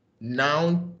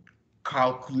now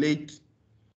calculate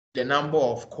the number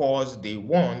of cores they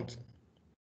want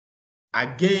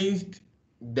against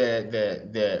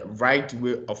the right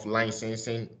way of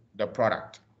licensing the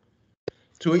product.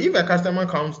 So if a customer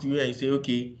comes to you and say,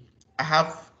 okay, I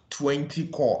have 20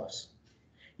 cores,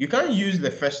 you can't use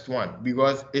the first one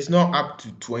because it's not up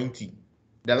to 20.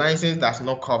 The license does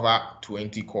not cover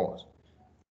 20 cores.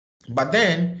 But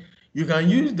then you can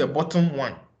use the bottom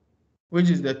one, which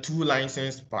is the 2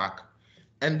 license pack,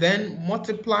 and then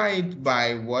multiply it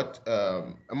by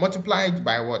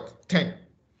 10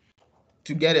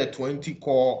 to get a 20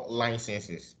 core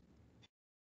licenses,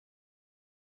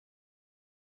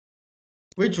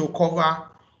 which will cover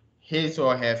his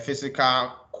or her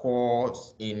physical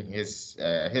cores in his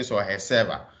or her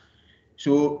server.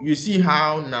 So you see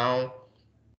how now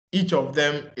each of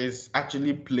them is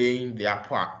actually playing their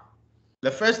part.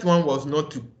 The first one was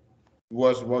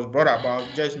brought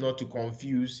about just not to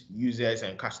confuse users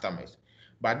and customers.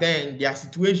 But then there are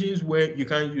situations where you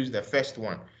can't use the first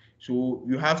one. So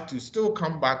you have to still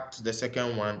come back to the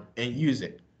second one and use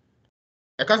it.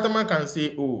 A customer can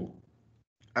say, oh,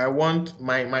 I want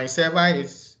my server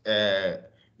is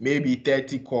maybe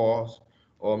 30 cores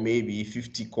or maybe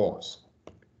 50 cores.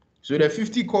 So the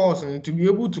 50 cores, and to be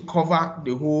able to cover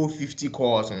the whole 50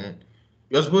 cores,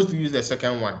 you're supposed to use the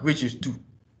second one, which is 2.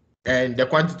 And the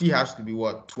quantity has to be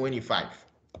 25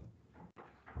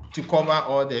 to cover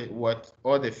all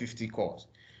the 50 cores.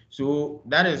 So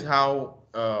that is how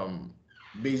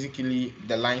basically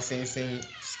the licensing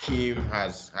scheme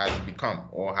has become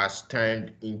or has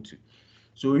turned into.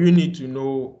 So you need to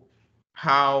know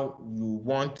how you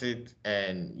want it,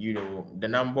 and the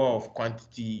number of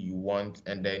quantity you want,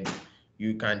 and then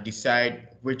you can decide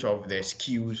which of the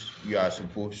SKUs you are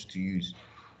supposed to use.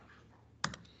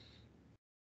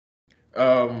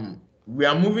 We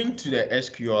are moving to the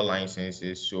SQL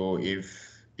licenses. So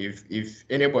if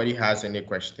anybody has any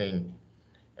question,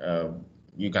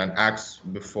 you can ask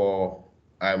before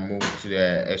I move to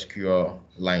the SQL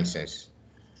license.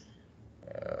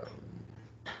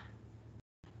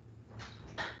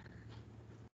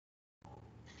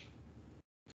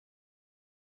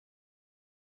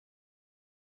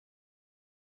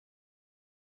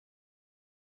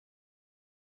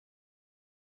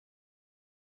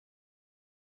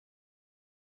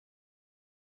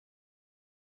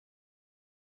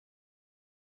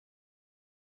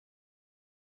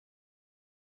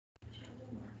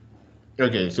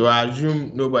 Okay, so I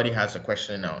assume nobody has a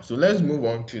question now. So let's move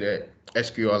on to the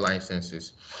SQL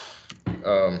licenses.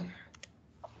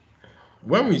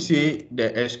 When we say the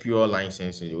SQL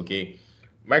licenses, okay,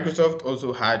 Microsoft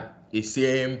also had the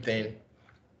same thing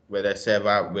with a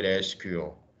server with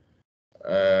SQL.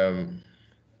 The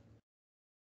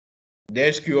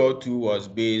SQL2 was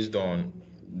based on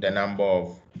the number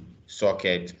of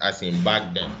sockets, as in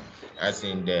back then, as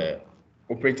in the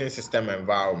operating system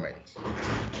environment.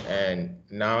 And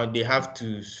now they have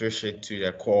to switch it to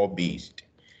the core based.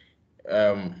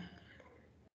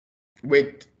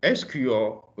 With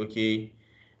SQL, okay,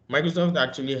 Microsoft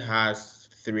actually has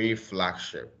 3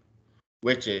 flagship,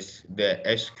 which is the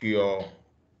SQL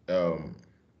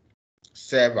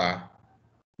server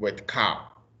with cow.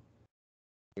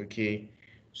 Okay,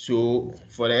 so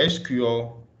for the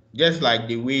SQL, just like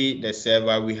the way the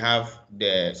server, we have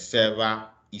the server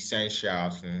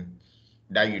essentials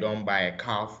that you don't buy a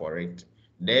car for it.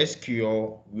 The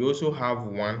SQL, we also have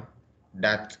one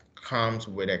that comes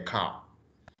with a car.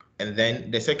 And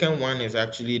then the second one is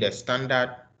actually the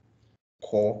standard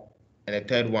core, and the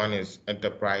third one is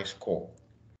enterprise core.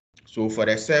 So for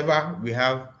the server, we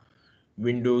have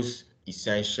Windows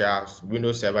Essentials,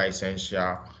 Windows Server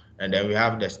Essential, and then we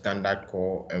have the standard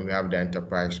core and we have the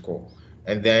enterprise core.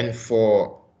 And then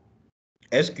for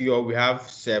SQL, we have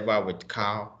server with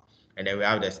CAL, and then we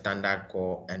have the standard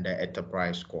core and the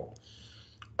enterprise core.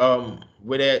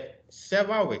 With a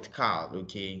server with CAL,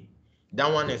 okay,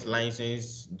 that one is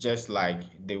licensed just like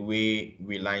the way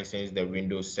we license the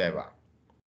Windows server.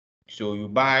 So you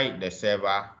buy the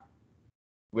server,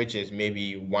 which is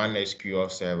maybe one SQL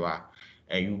server,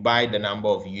 and you buy the number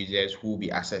of users who will be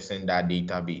accessing that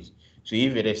database. So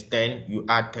if it is 10, you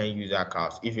add 10 user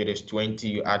accounts. If it is 20,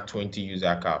 you add 20 user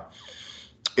accounts.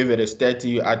 If it is 30,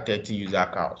 you add 30 user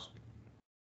accounts.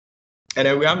 And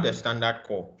then we have the standard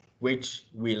core, which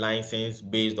we license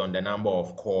based on the number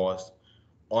of cores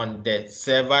on the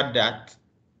server that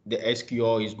the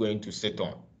SQL is going to sit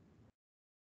on.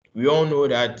 We all know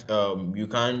that you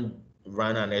can't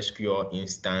run an SQL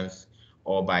instance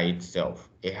all by itself.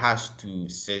 It has to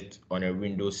sit on a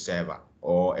Windows server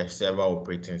or a server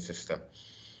operating system.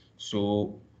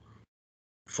 So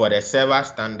for the server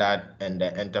standard and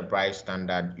the enterprise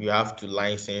standard, you have to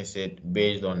license it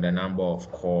based on the number of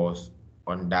cores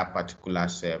on that particular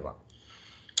server.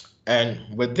 And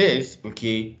with this,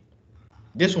 okay,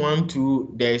 this one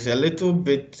too, there's a little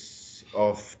bit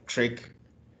of trick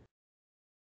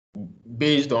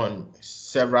based on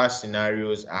several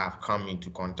scenarios I've come into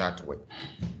contact with.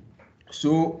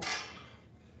 So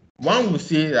one would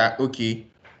say that, okay,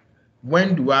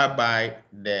 when do I buy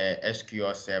the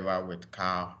SQL server with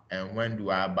CAL, and when do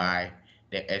I buy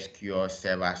the SQL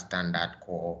server standard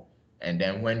core, and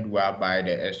then when do I buy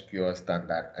the SQL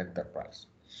standard enterprise?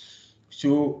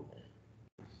 So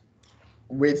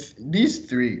with these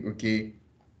three, okay,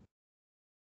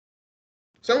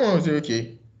 someone will say,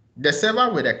 okay, the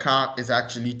server with a CAL is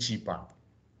actually cheaper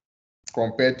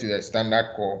compared to the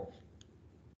standard core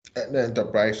and the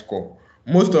enterprise core.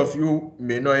 Most of you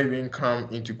may not even come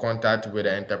into contact with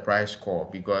the enterprise core,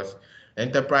 because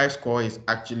enterprise core is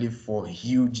actually for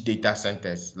huge data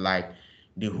centers, like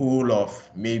the whole of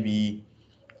maybe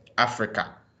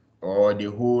Africa or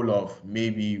the whole of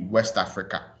maybe West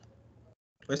Africa.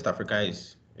 West Africa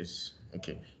is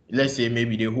okay. Let's say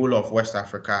maybe the whole of West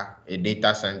Africa, a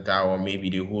data center, or maybe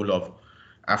the whole of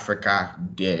Africa,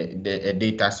 a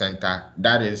data center.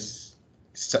 That is,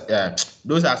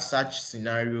 those are such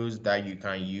scenarios that you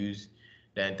can use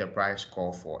the enterprise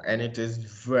core for, and it is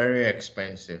very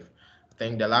expensive. I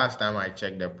think the last time I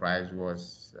checked, the price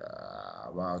was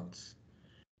about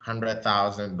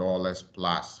 $100,000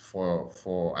 plus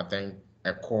for I think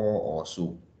a core or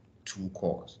so, 2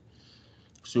 cores.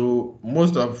 So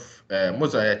most of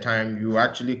the time, you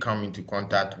actually come into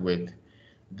contact with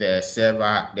the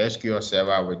server, the SQL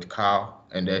server with CAL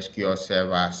and the SQL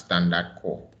server standard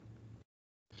core.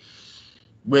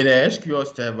 With the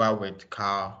SQL server with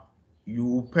CAL,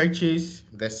 you purchase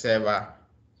the server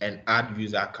and add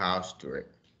user CALs to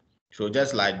it. So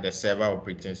just like the server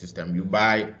operating system, you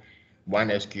buy one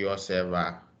SQL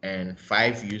server and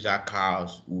 5 user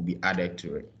CALs will be added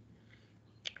to it.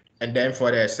 And then for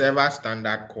the server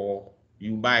standard core,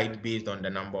 you buy it based on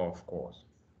the number of cores.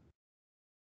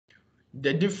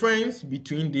 The difference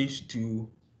between these two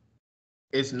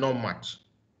is not much.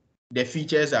 The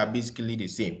features are basically the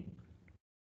same.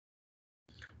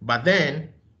 But then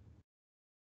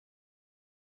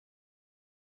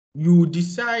you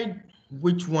decide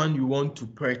which one you want to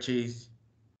purchase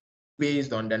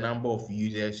based on the number of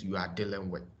users you are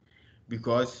dealing with.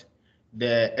 Because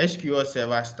the SQL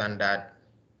server standard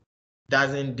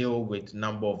doesn't deal with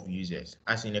number of users,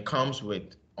 as in it comes with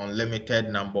unlimited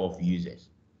number of users.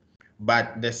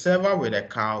 But the server with a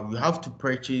CAL, you have to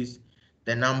purchase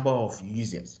the number of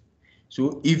users.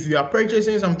 So if you are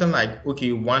purchasing something like,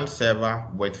 okay, one server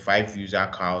with 5 user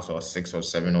CALs or 6 or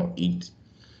 7 or 8,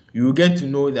 you get to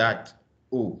know that,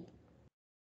 oh,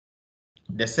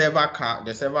 the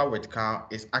server with CAL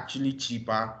is actually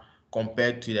cheaper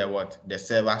compared to the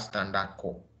server standard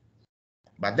core.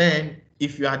 But then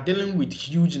if you are dealing with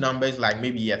huge numbers, like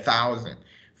maybe 1,000,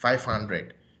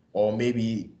 500, or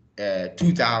maybe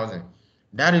 2,000,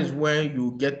 that is when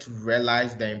you get to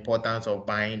realize the importance of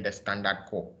buying the standard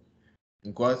core,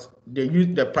 because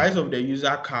the price of the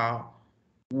user CAL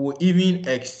will even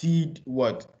exceed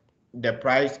the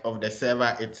price of the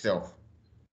server itself.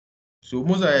 So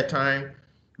most of the time,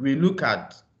 we look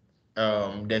at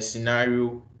the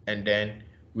scenario, and then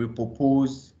we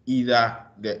propose either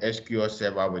the SQL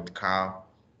server with CAL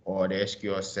or the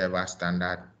SQL server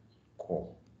standard core.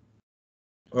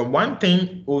 One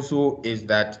thing also is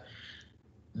that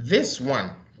this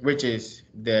one, which is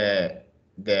the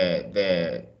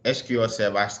SQL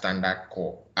server standard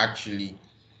core, actually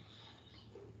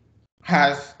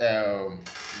has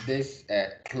this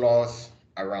clause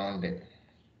around it.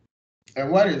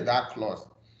 And what is that clause?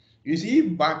 You see,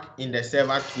 back in the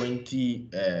server 20,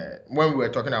 when we were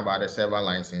talking about the server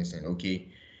licensing, okay,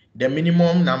 the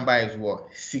minimum number is what?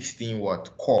 16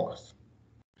 what? Cores.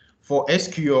 For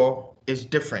SQL, it's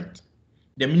different.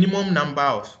 The minimum number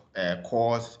of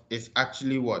cores is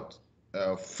actually what?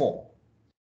 4.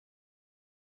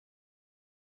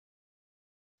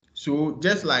 So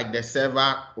just like the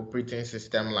server operating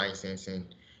system licensing,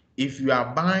 if you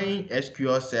are buying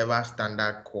SQL Server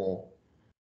Standard Core,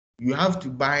 you have to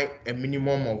buy a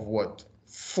minimum of what?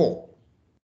 4.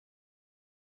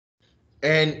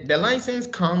 And the license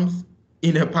comes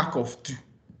in a pack of 2.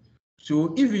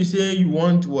 So if you say you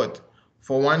want what?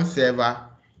 For one server,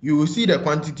 you will see the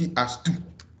quantity as 2.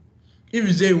 If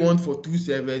you say you want for 2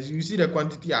 servers, you see the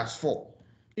quantity as 4.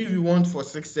 If you want for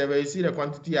 6 servers, you see the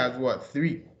quantity as what?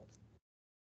 3.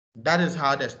 That is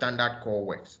how the standard core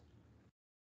works.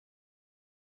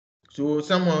 So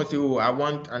someone will say, oh, I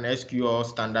want an SQL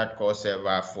standard core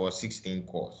server for 16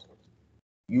 cores.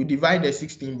 You divide the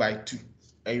 16 by 2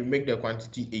 and you make the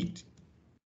quantity 8.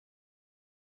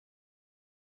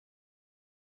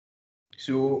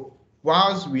 So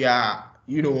whilst we are,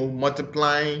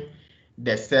 multiplying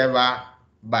the server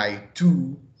by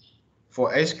 2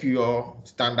 for SQL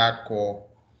standard core,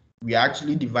 we are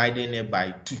actually dividing it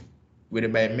by 2 with a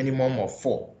minimum of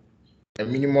 4. A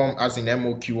minimum as in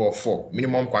MOQ of 4,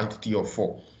 minimum quantity of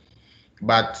 4.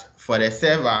 But for the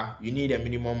server, you need a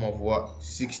minimum of what?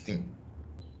 16.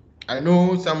 I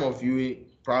know some of you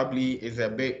probably is a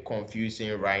bit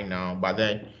confusing right now, but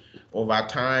then over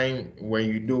time, when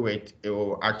you do it, it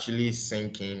will actually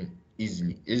sink in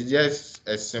easily. It's just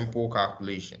a simple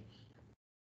calculation.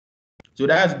 So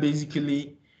that's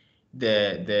basically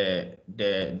the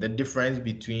difference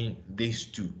between these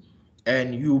two.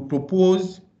 And you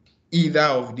propose either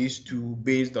of these two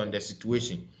based on the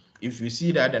situation. If you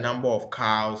see that the number of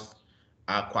cows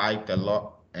are quite a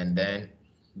lot, and then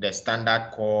the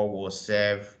standard core will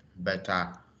serve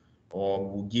better or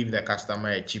will give the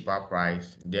customer a cheaper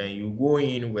price, then you go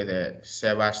in with a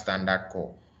server standard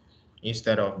core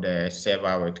instead of the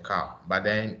server with cow. But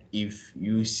then if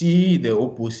you see the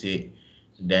opposite,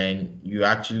 then you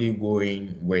actually go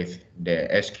in with the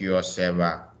SQL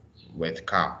server with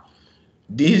cow.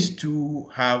 These two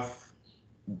have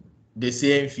the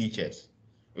same features.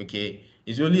 Okay,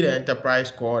 it's only the enterprise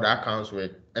core that comes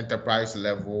with enterprise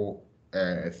level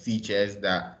features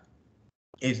that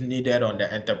is needed on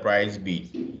the enterprise base.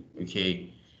 Okay,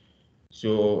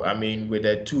 so I mean, with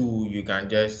the two, you can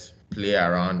just play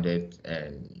around it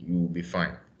and you'll be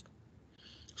fine.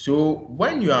 So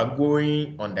when you are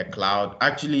going on the cloud,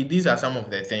 actually, these are some of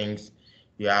the things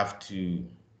you have to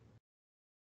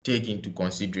take into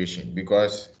consideration,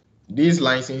 because this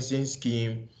licensing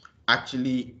scheme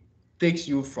actually takes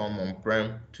you from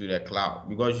on-prem to the cloud,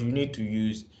 because you need to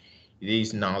use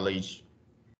this knowledge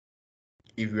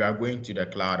if you are going to the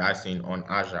cloud, as in on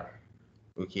Azure.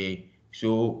 Okay,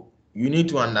 so you need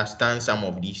to understand some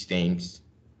of these things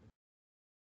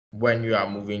when you are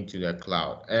moving to the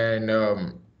cloud.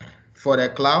 And for the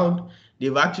cloud,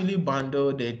 they've actually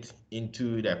bundled it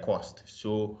into the cost.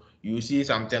 So you see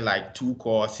something like 2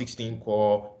 core, 16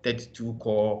 core, 32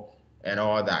 core, and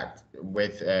all that,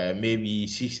 with maybe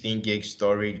 16 gig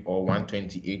storage or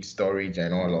 128 storage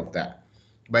and all of that.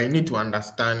 But you need to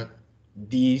understand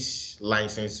these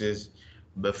licenses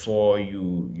before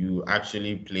you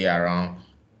actually play around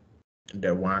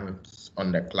the ones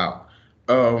on the cloud.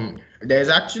 There's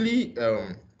actually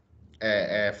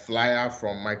a flyer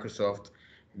from Microsoft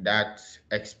that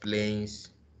explains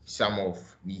some of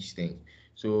these things.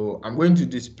 So I'm going to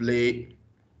display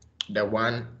the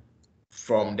one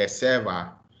from the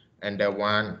server and the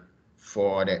one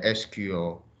for the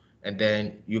SQL, and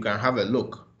then you can have a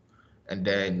look, and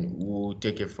then we'll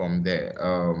take it from there.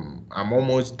 I'm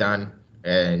almost done,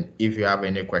 and if you have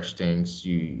any questions,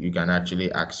 you can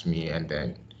actually ask me, and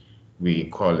then we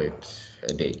call it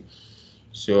a day.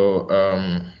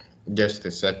 So just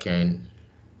a second.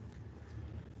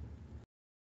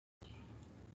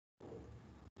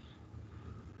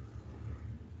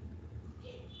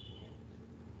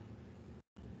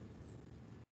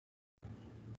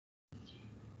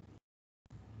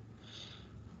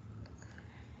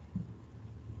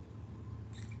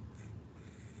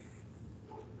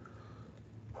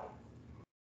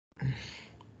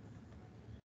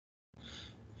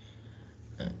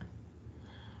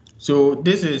 So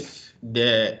this is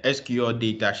the SQL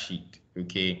data sheet.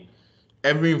 Okay,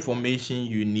 every information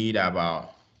you need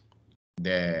about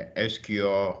the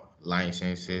SQL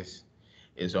licenses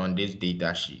is on this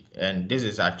data sheet, and this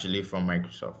is actually from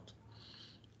Microsoft.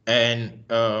 And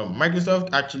Microsoft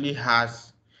actually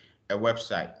has a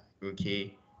website,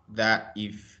 okay, that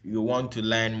if you want to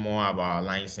learn more about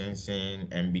licensing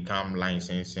and become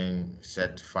licensing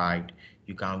certified,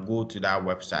 you can go to that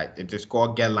website. It is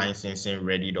called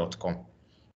getlicensingready.com.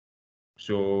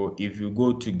 So if you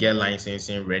go to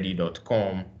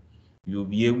getlicensingready.com, you'll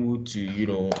be able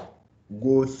to,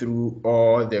 go through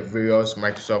all the various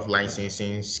Microsoft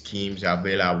licensing schemes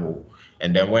available.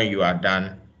 And then when you are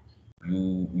done,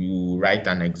 you write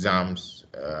an exams,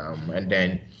 and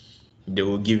then they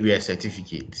will give you a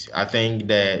certificate. I think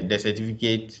the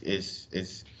certificate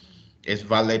is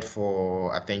valid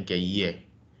for, I think, a year.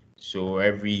 So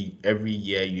every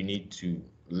year you need to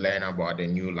learn about the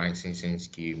new licensing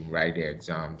scheme, write the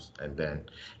exams, and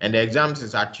the exams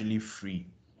is actually free.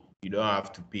 You don't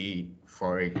have to pay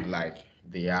for it like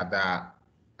the other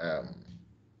um,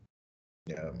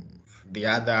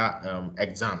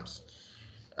 exams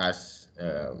as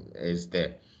is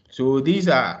there. So these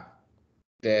are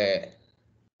the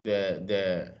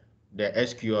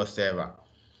SQL server.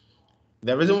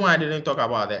 The reason why I didn't talk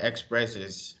about the Express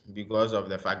is because of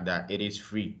the fact that it is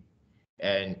free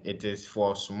and it is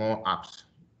for small apps.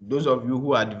 Those of you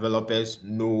who are developers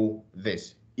know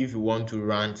this. If you want to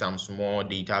run some small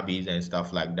database and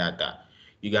stuff like that,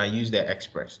 you can use the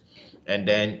Express. And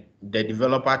then the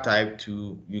developer type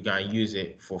 2, you can use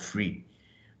it for free.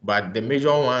 But the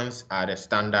major ones are the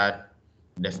standard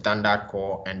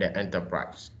core, and the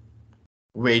enterprise,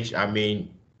 which, I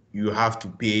mean, you have to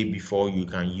pay before you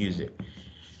can use it.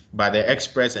 But the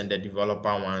Express and the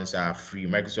developer ones are free.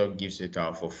 Microsoft gives it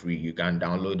out for free. You can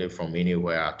download it from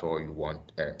anywhere at all you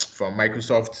want, from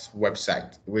Microsoft's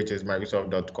website, which is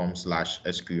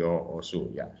microsoft.com/SQL also,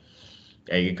 yeah.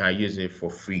 And you can use it for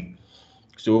free.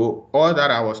 So all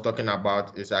that I was talking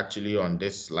about is actually on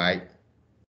this slide.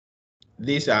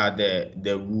 These are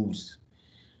the rules.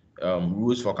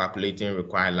 Rules for calculating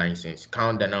required license.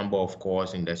 Count the number of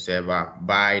cores in the server,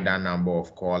 buy that number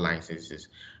of core licenses,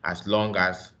 as long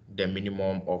as the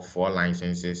minimum of 4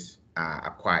 licenses are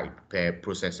acquired per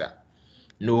processor.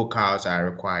 No cards are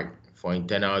required for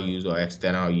internal use or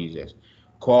external users.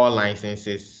 Core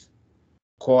licenses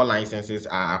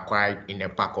are acquired in a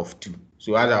pack of 2.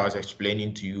 So as I was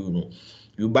explaining to you,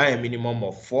 you buy a minimum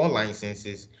of 4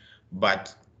 licenses,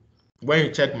 but when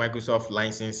you check Microsoft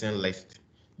licensing list,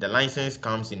 the license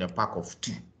comes in a pack of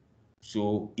 2.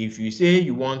 So if you say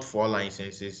you want 4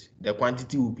 licenses, the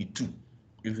quantity will be 2.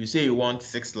 If you say you want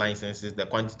 6 licenses, the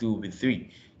quantity will be 3.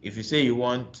 If you say you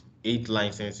want 8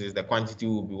 licenses, the quantity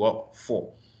will be what?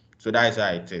 4. So that's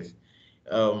how it is.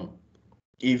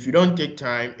 If you don't take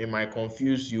time, it might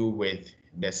confuse you with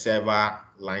the server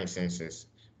licenses,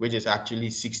 which is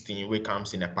actually 16, which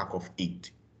comes in a pack of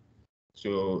 8.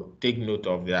 So take note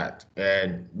of that.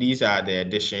 And these are the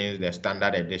editions: the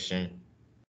standard edition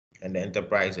and the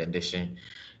enterprise edition.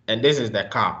 And this is the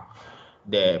car,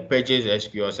 the purchase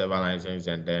SQL server license,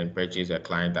 and then purchase a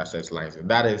client access license.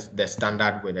 That is the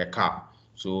standard with the car.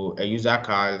 So a user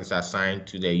card is assigned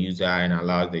to the user and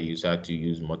allows the user to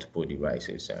use multiple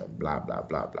devices and blah, blah,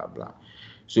 blah, blah, blah.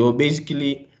 So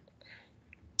basically,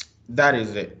 that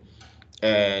is it.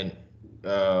 And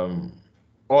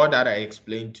all that I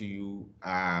explained to you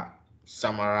are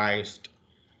summarized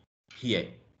here.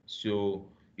 So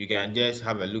you can just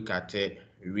have a look at it,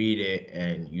 read it,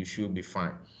 and you should be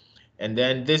fine. And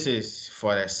then this is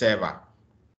for the server.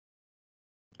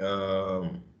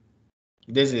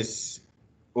 This is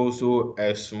also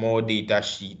a small data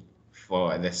sheet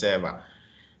for the server.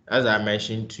 As I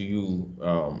mentioned to you,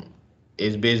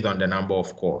 it's based on the number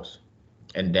of cores.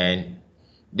 And then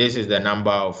this is the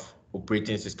number of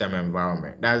operating system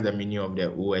environment. That's the meaning of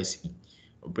the OSE,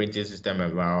 operating system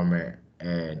environment.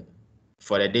 And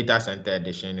for the data center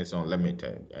edition, it's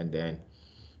unlimited. And then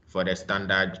for the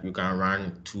standard, you can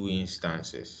run 2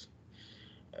 instances.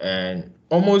 And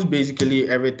almost basically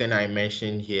everything I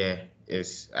mentioned here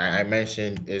is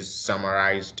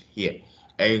summarized here.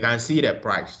 And you can see the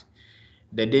price.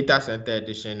 The data center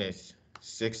edition is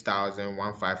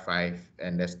 6,155,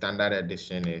 and the standard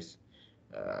edition is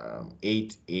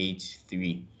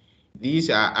 883. These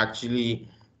are actually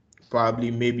probably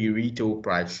maybe retail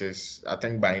prices. I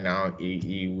think by now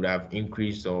it would have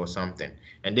increased or something.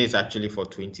 And this is actually for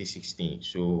 2016.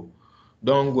 So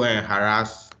don't go and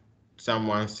harass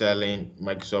someone selling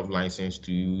Microsoft license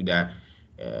to you that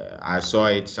I saw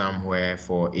it somewhere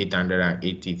for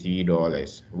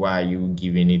 $883. Why are you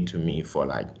giving it to me for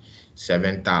like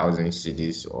 7,000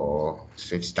 cedis or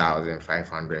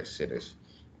 6,500 cedis?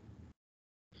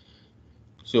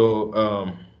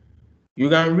 So you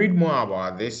can read more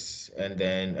about this, and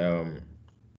then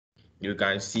you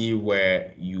can see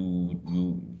where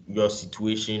your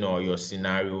situation or your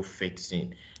scenario fits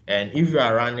in. And if you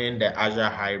are running the Azure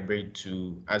Hybrid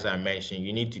too, as I mentioned,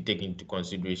 you need to take into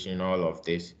consideration all of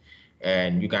this.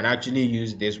 And you can actually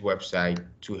use this website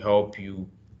to help you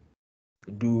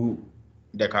do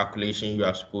the calculation you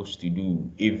are supposed to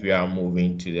do if you are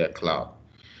moving to the cloud.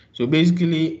 So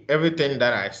basically, everything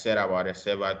that I said about the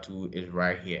server 2 is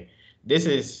right here. This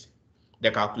is the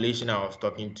calculation I was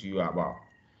talking to you about.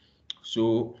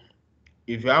 So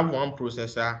if you have one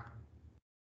processor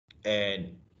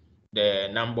and the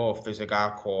number of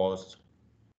physical cores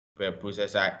per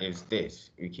processor is this,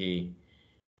 okay,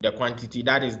 the quantity,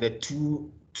 that is the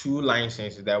two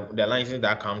licenses, the license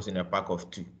that comes in a pack of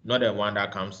 2, not the one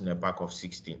that comes in a pack of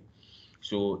 16.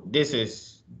 So this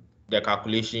is the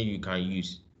calculation you can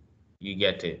use. You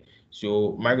get it.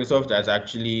 So Microsoft has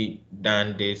actually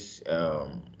done this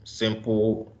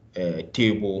simple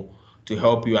table to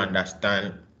help you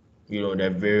understand,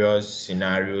 the various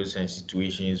scenarios and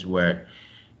situations where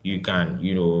you can,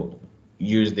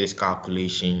 use this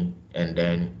calculation, and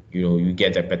then, you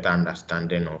get a better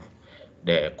understanding of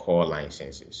the core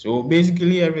licenses. So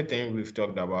basically everything we've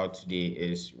talked about today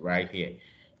is right here.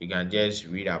 You can just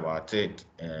read about it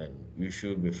and you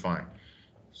should be fine.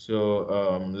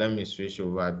 So let me switch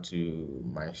over to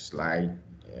my slide.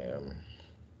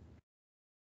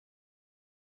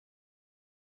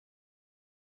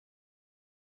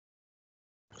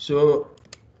 So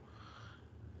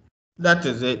that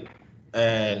is it.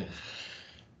 And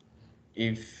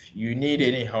if you need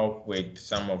any help with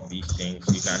some of these things,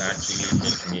 you can actually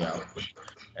hit me up,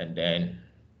 and then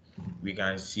we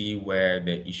can see where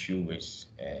the issue is,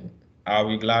 and I'll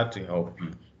be glad to help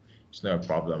you. It's no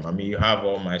problem. I mean, you have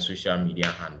all my social media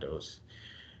handles,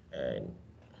 and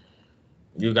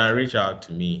you can reach out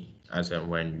to me as and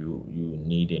when you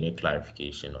need any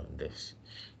clarification on this.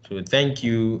 So thank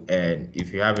you, and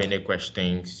if you have any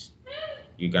questions,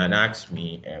 you can ask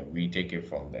me, and we take it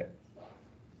from there.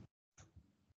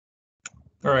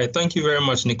 All right, thank you very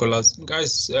much, Nicholas.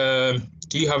 Guys,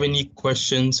 do you have any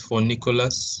questions for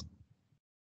Nicholas?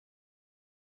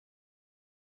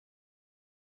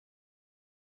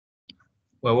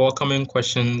 We're welcoming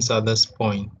questions at this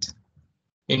point.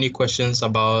 Any questions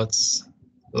about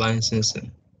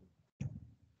licensing?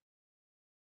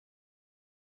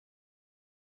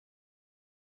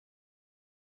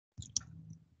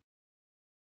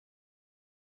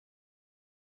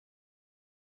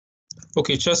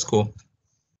 Okay, Chesko.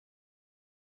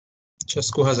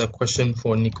 Chesko has a question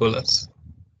for Nicholas.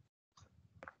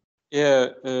 Yeah,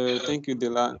 thank you,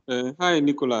 Dela. Hi,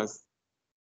 Nicholas.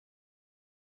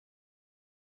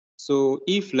 So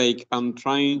if like I'm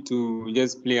trying to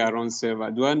just play around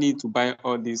server, do I need to buy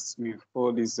all this with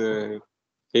all this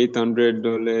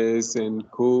 $800 and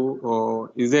co,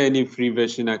 or is there any free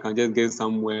version I can just get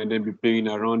somewhere and then be playing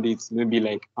around it? Maybe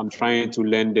like I'm trying to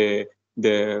learn the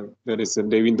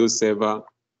Windows server.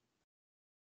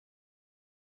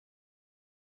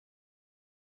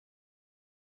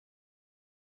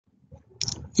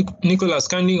 Nicholas,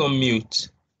 kindly unmute.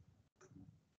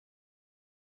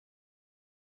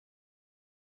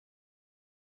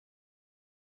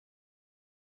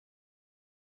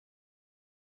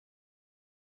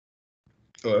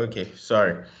 Oh, okay,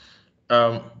 sorry.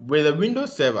 With the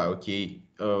Windows Server, okay,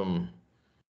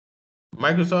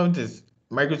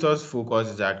 Microsoft's focus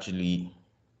is actually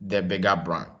the bigger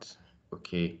brand.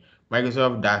 Okay,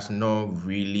 Microsoft does not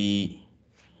really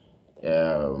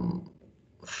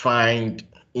find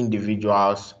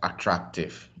individuals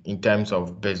attractive in terms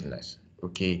of business.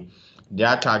 Okay,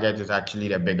 their target is actually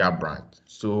the bigger brand.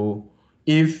 So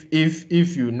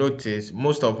if you notice,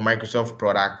 most of Microsoft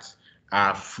products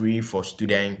are free for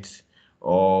students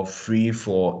or free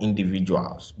for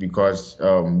individuals, because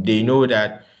they know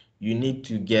that you need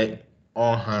to get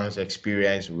on hands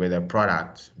experience with a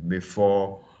product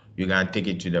before you can take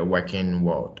it to the working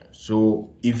world. So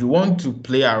if you want to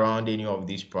play around any of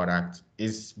these products,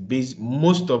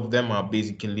 most of them are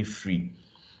basically free.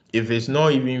 If it's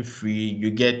not even free,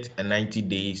 you get a 90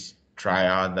 days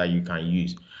trial that you can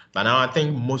use. But now I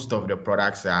think most of the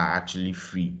products are actually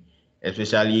free,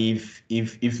 especially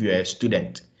if you're a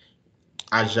student.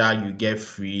 Azure, you get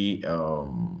free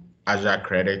Azure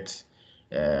credit.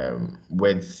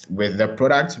 With the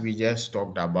products we just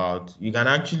talked about, you can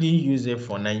actually use it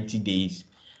for 90 days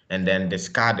and then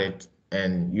discard it,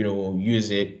 and use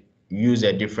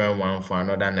a different one for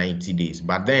another 90 days.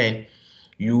 But then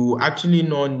you actually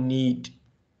not need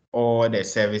all the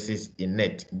services in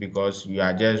it, because you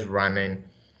are just running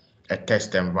a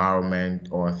test environment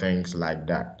or things like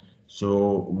that.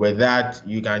 So with that,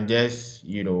 you can just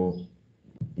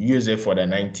use it for the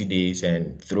 90 days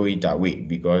and throw it away,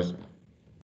 because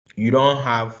you don't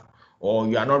have, or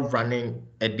you are not running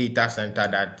a data center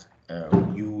that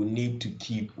you need to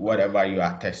keep whatever you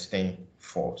are testing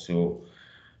for. So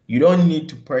you don't need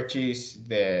to purchase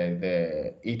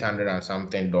the 800 and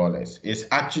something dollars. It's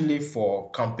actually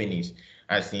for companies,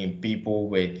 as in people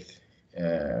with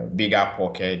bigger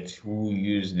pockets who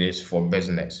use this for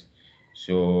business.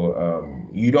 So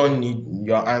you don't need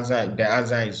the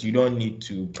answer is you don't need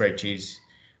to purchase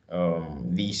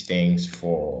these things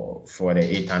for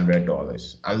the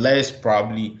 $800, unless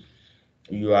probably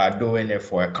you are doing it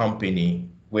for a company,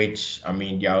 which, I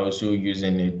mean, they are also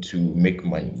using it to make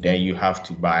money. Then you have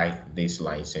to buy this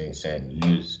license and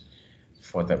use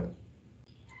for them.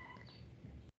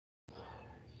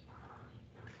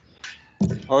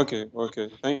 Okay.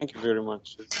 Thank you very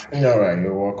much. All right,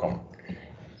 you're welcome.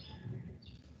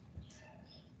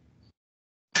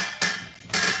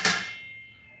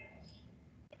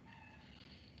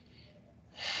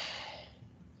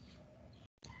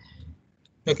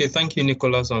 Okay, thank you,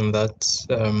 Nicholas, on that.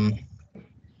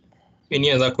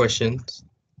 Any other questions?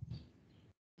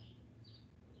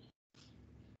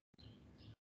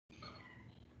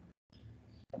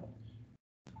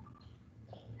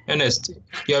 Ernest, do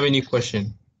you have any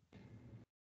question?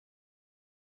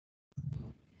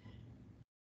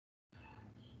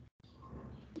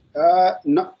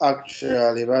 Not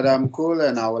actually, but I'm cool,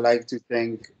 and I would like to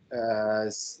thank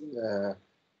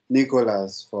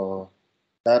Nicholas for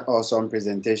that awesome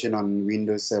presentation on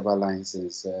Windows Server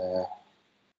license.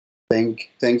 Thank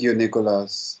you,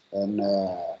 Nicholas, and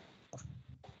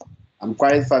I'm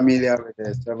quite familiar with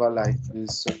the server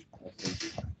license, so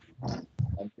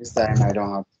at this time I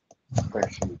don't have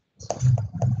questions.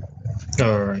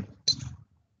 All right.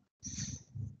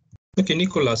 Okay,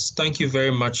 Nicholas, thank you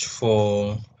very much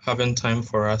for having time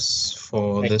for us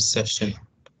for this session.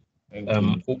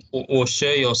 We'll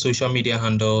share your social media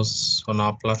handles on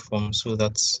our platform so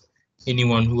that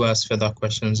anyone who has further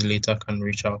questions later can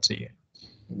reach out to you.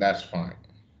 That's fine.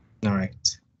 All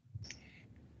right.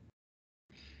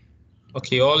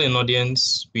 Okay, all in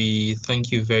audience, we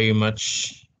thank you very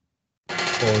much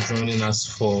for joining us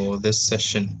for this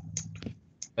session.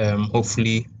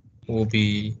 Hopefully, we'll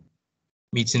be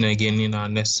meeting again in our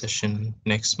next session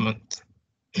next month.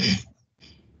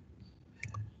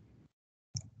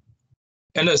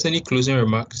 Ernest, any closing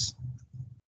remarks?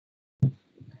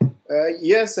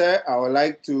 Yes, sir. I would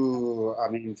like to,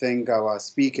 thank our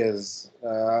speakers,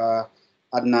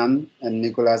 Adnan and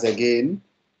Nicholas again,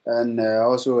 and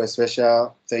also a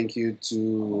special thank you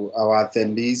to our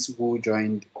attendees who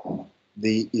joined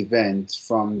the event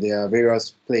from their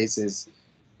various places.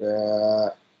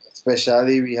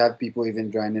 Especially, we had people even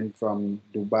joining from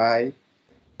Dubai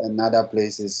and other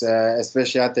places. A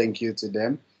special thank you to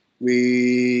them.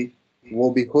 We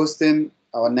will be hosting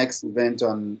our next event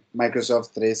on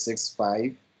Microsoft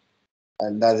 365,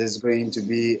 and that is going to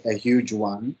be a huge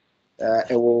one.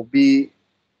 It will be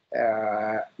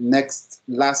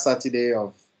last Saturday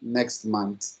of next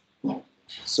month.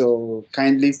 So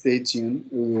kindly stay tuned.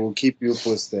 We will keep you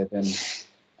posted, and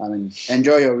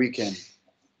enjoy your weekend.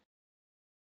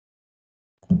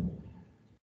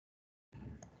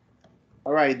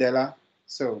 All right, Della.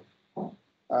 So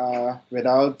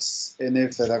without any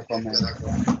further comment,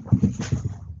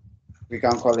 we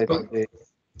can call it a day.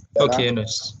 Okay,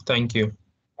 Ernest. Thank you.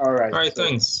 All right. All right,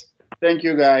 thanks. Thank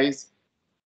you, guys.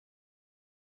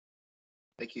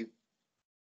 Thank you.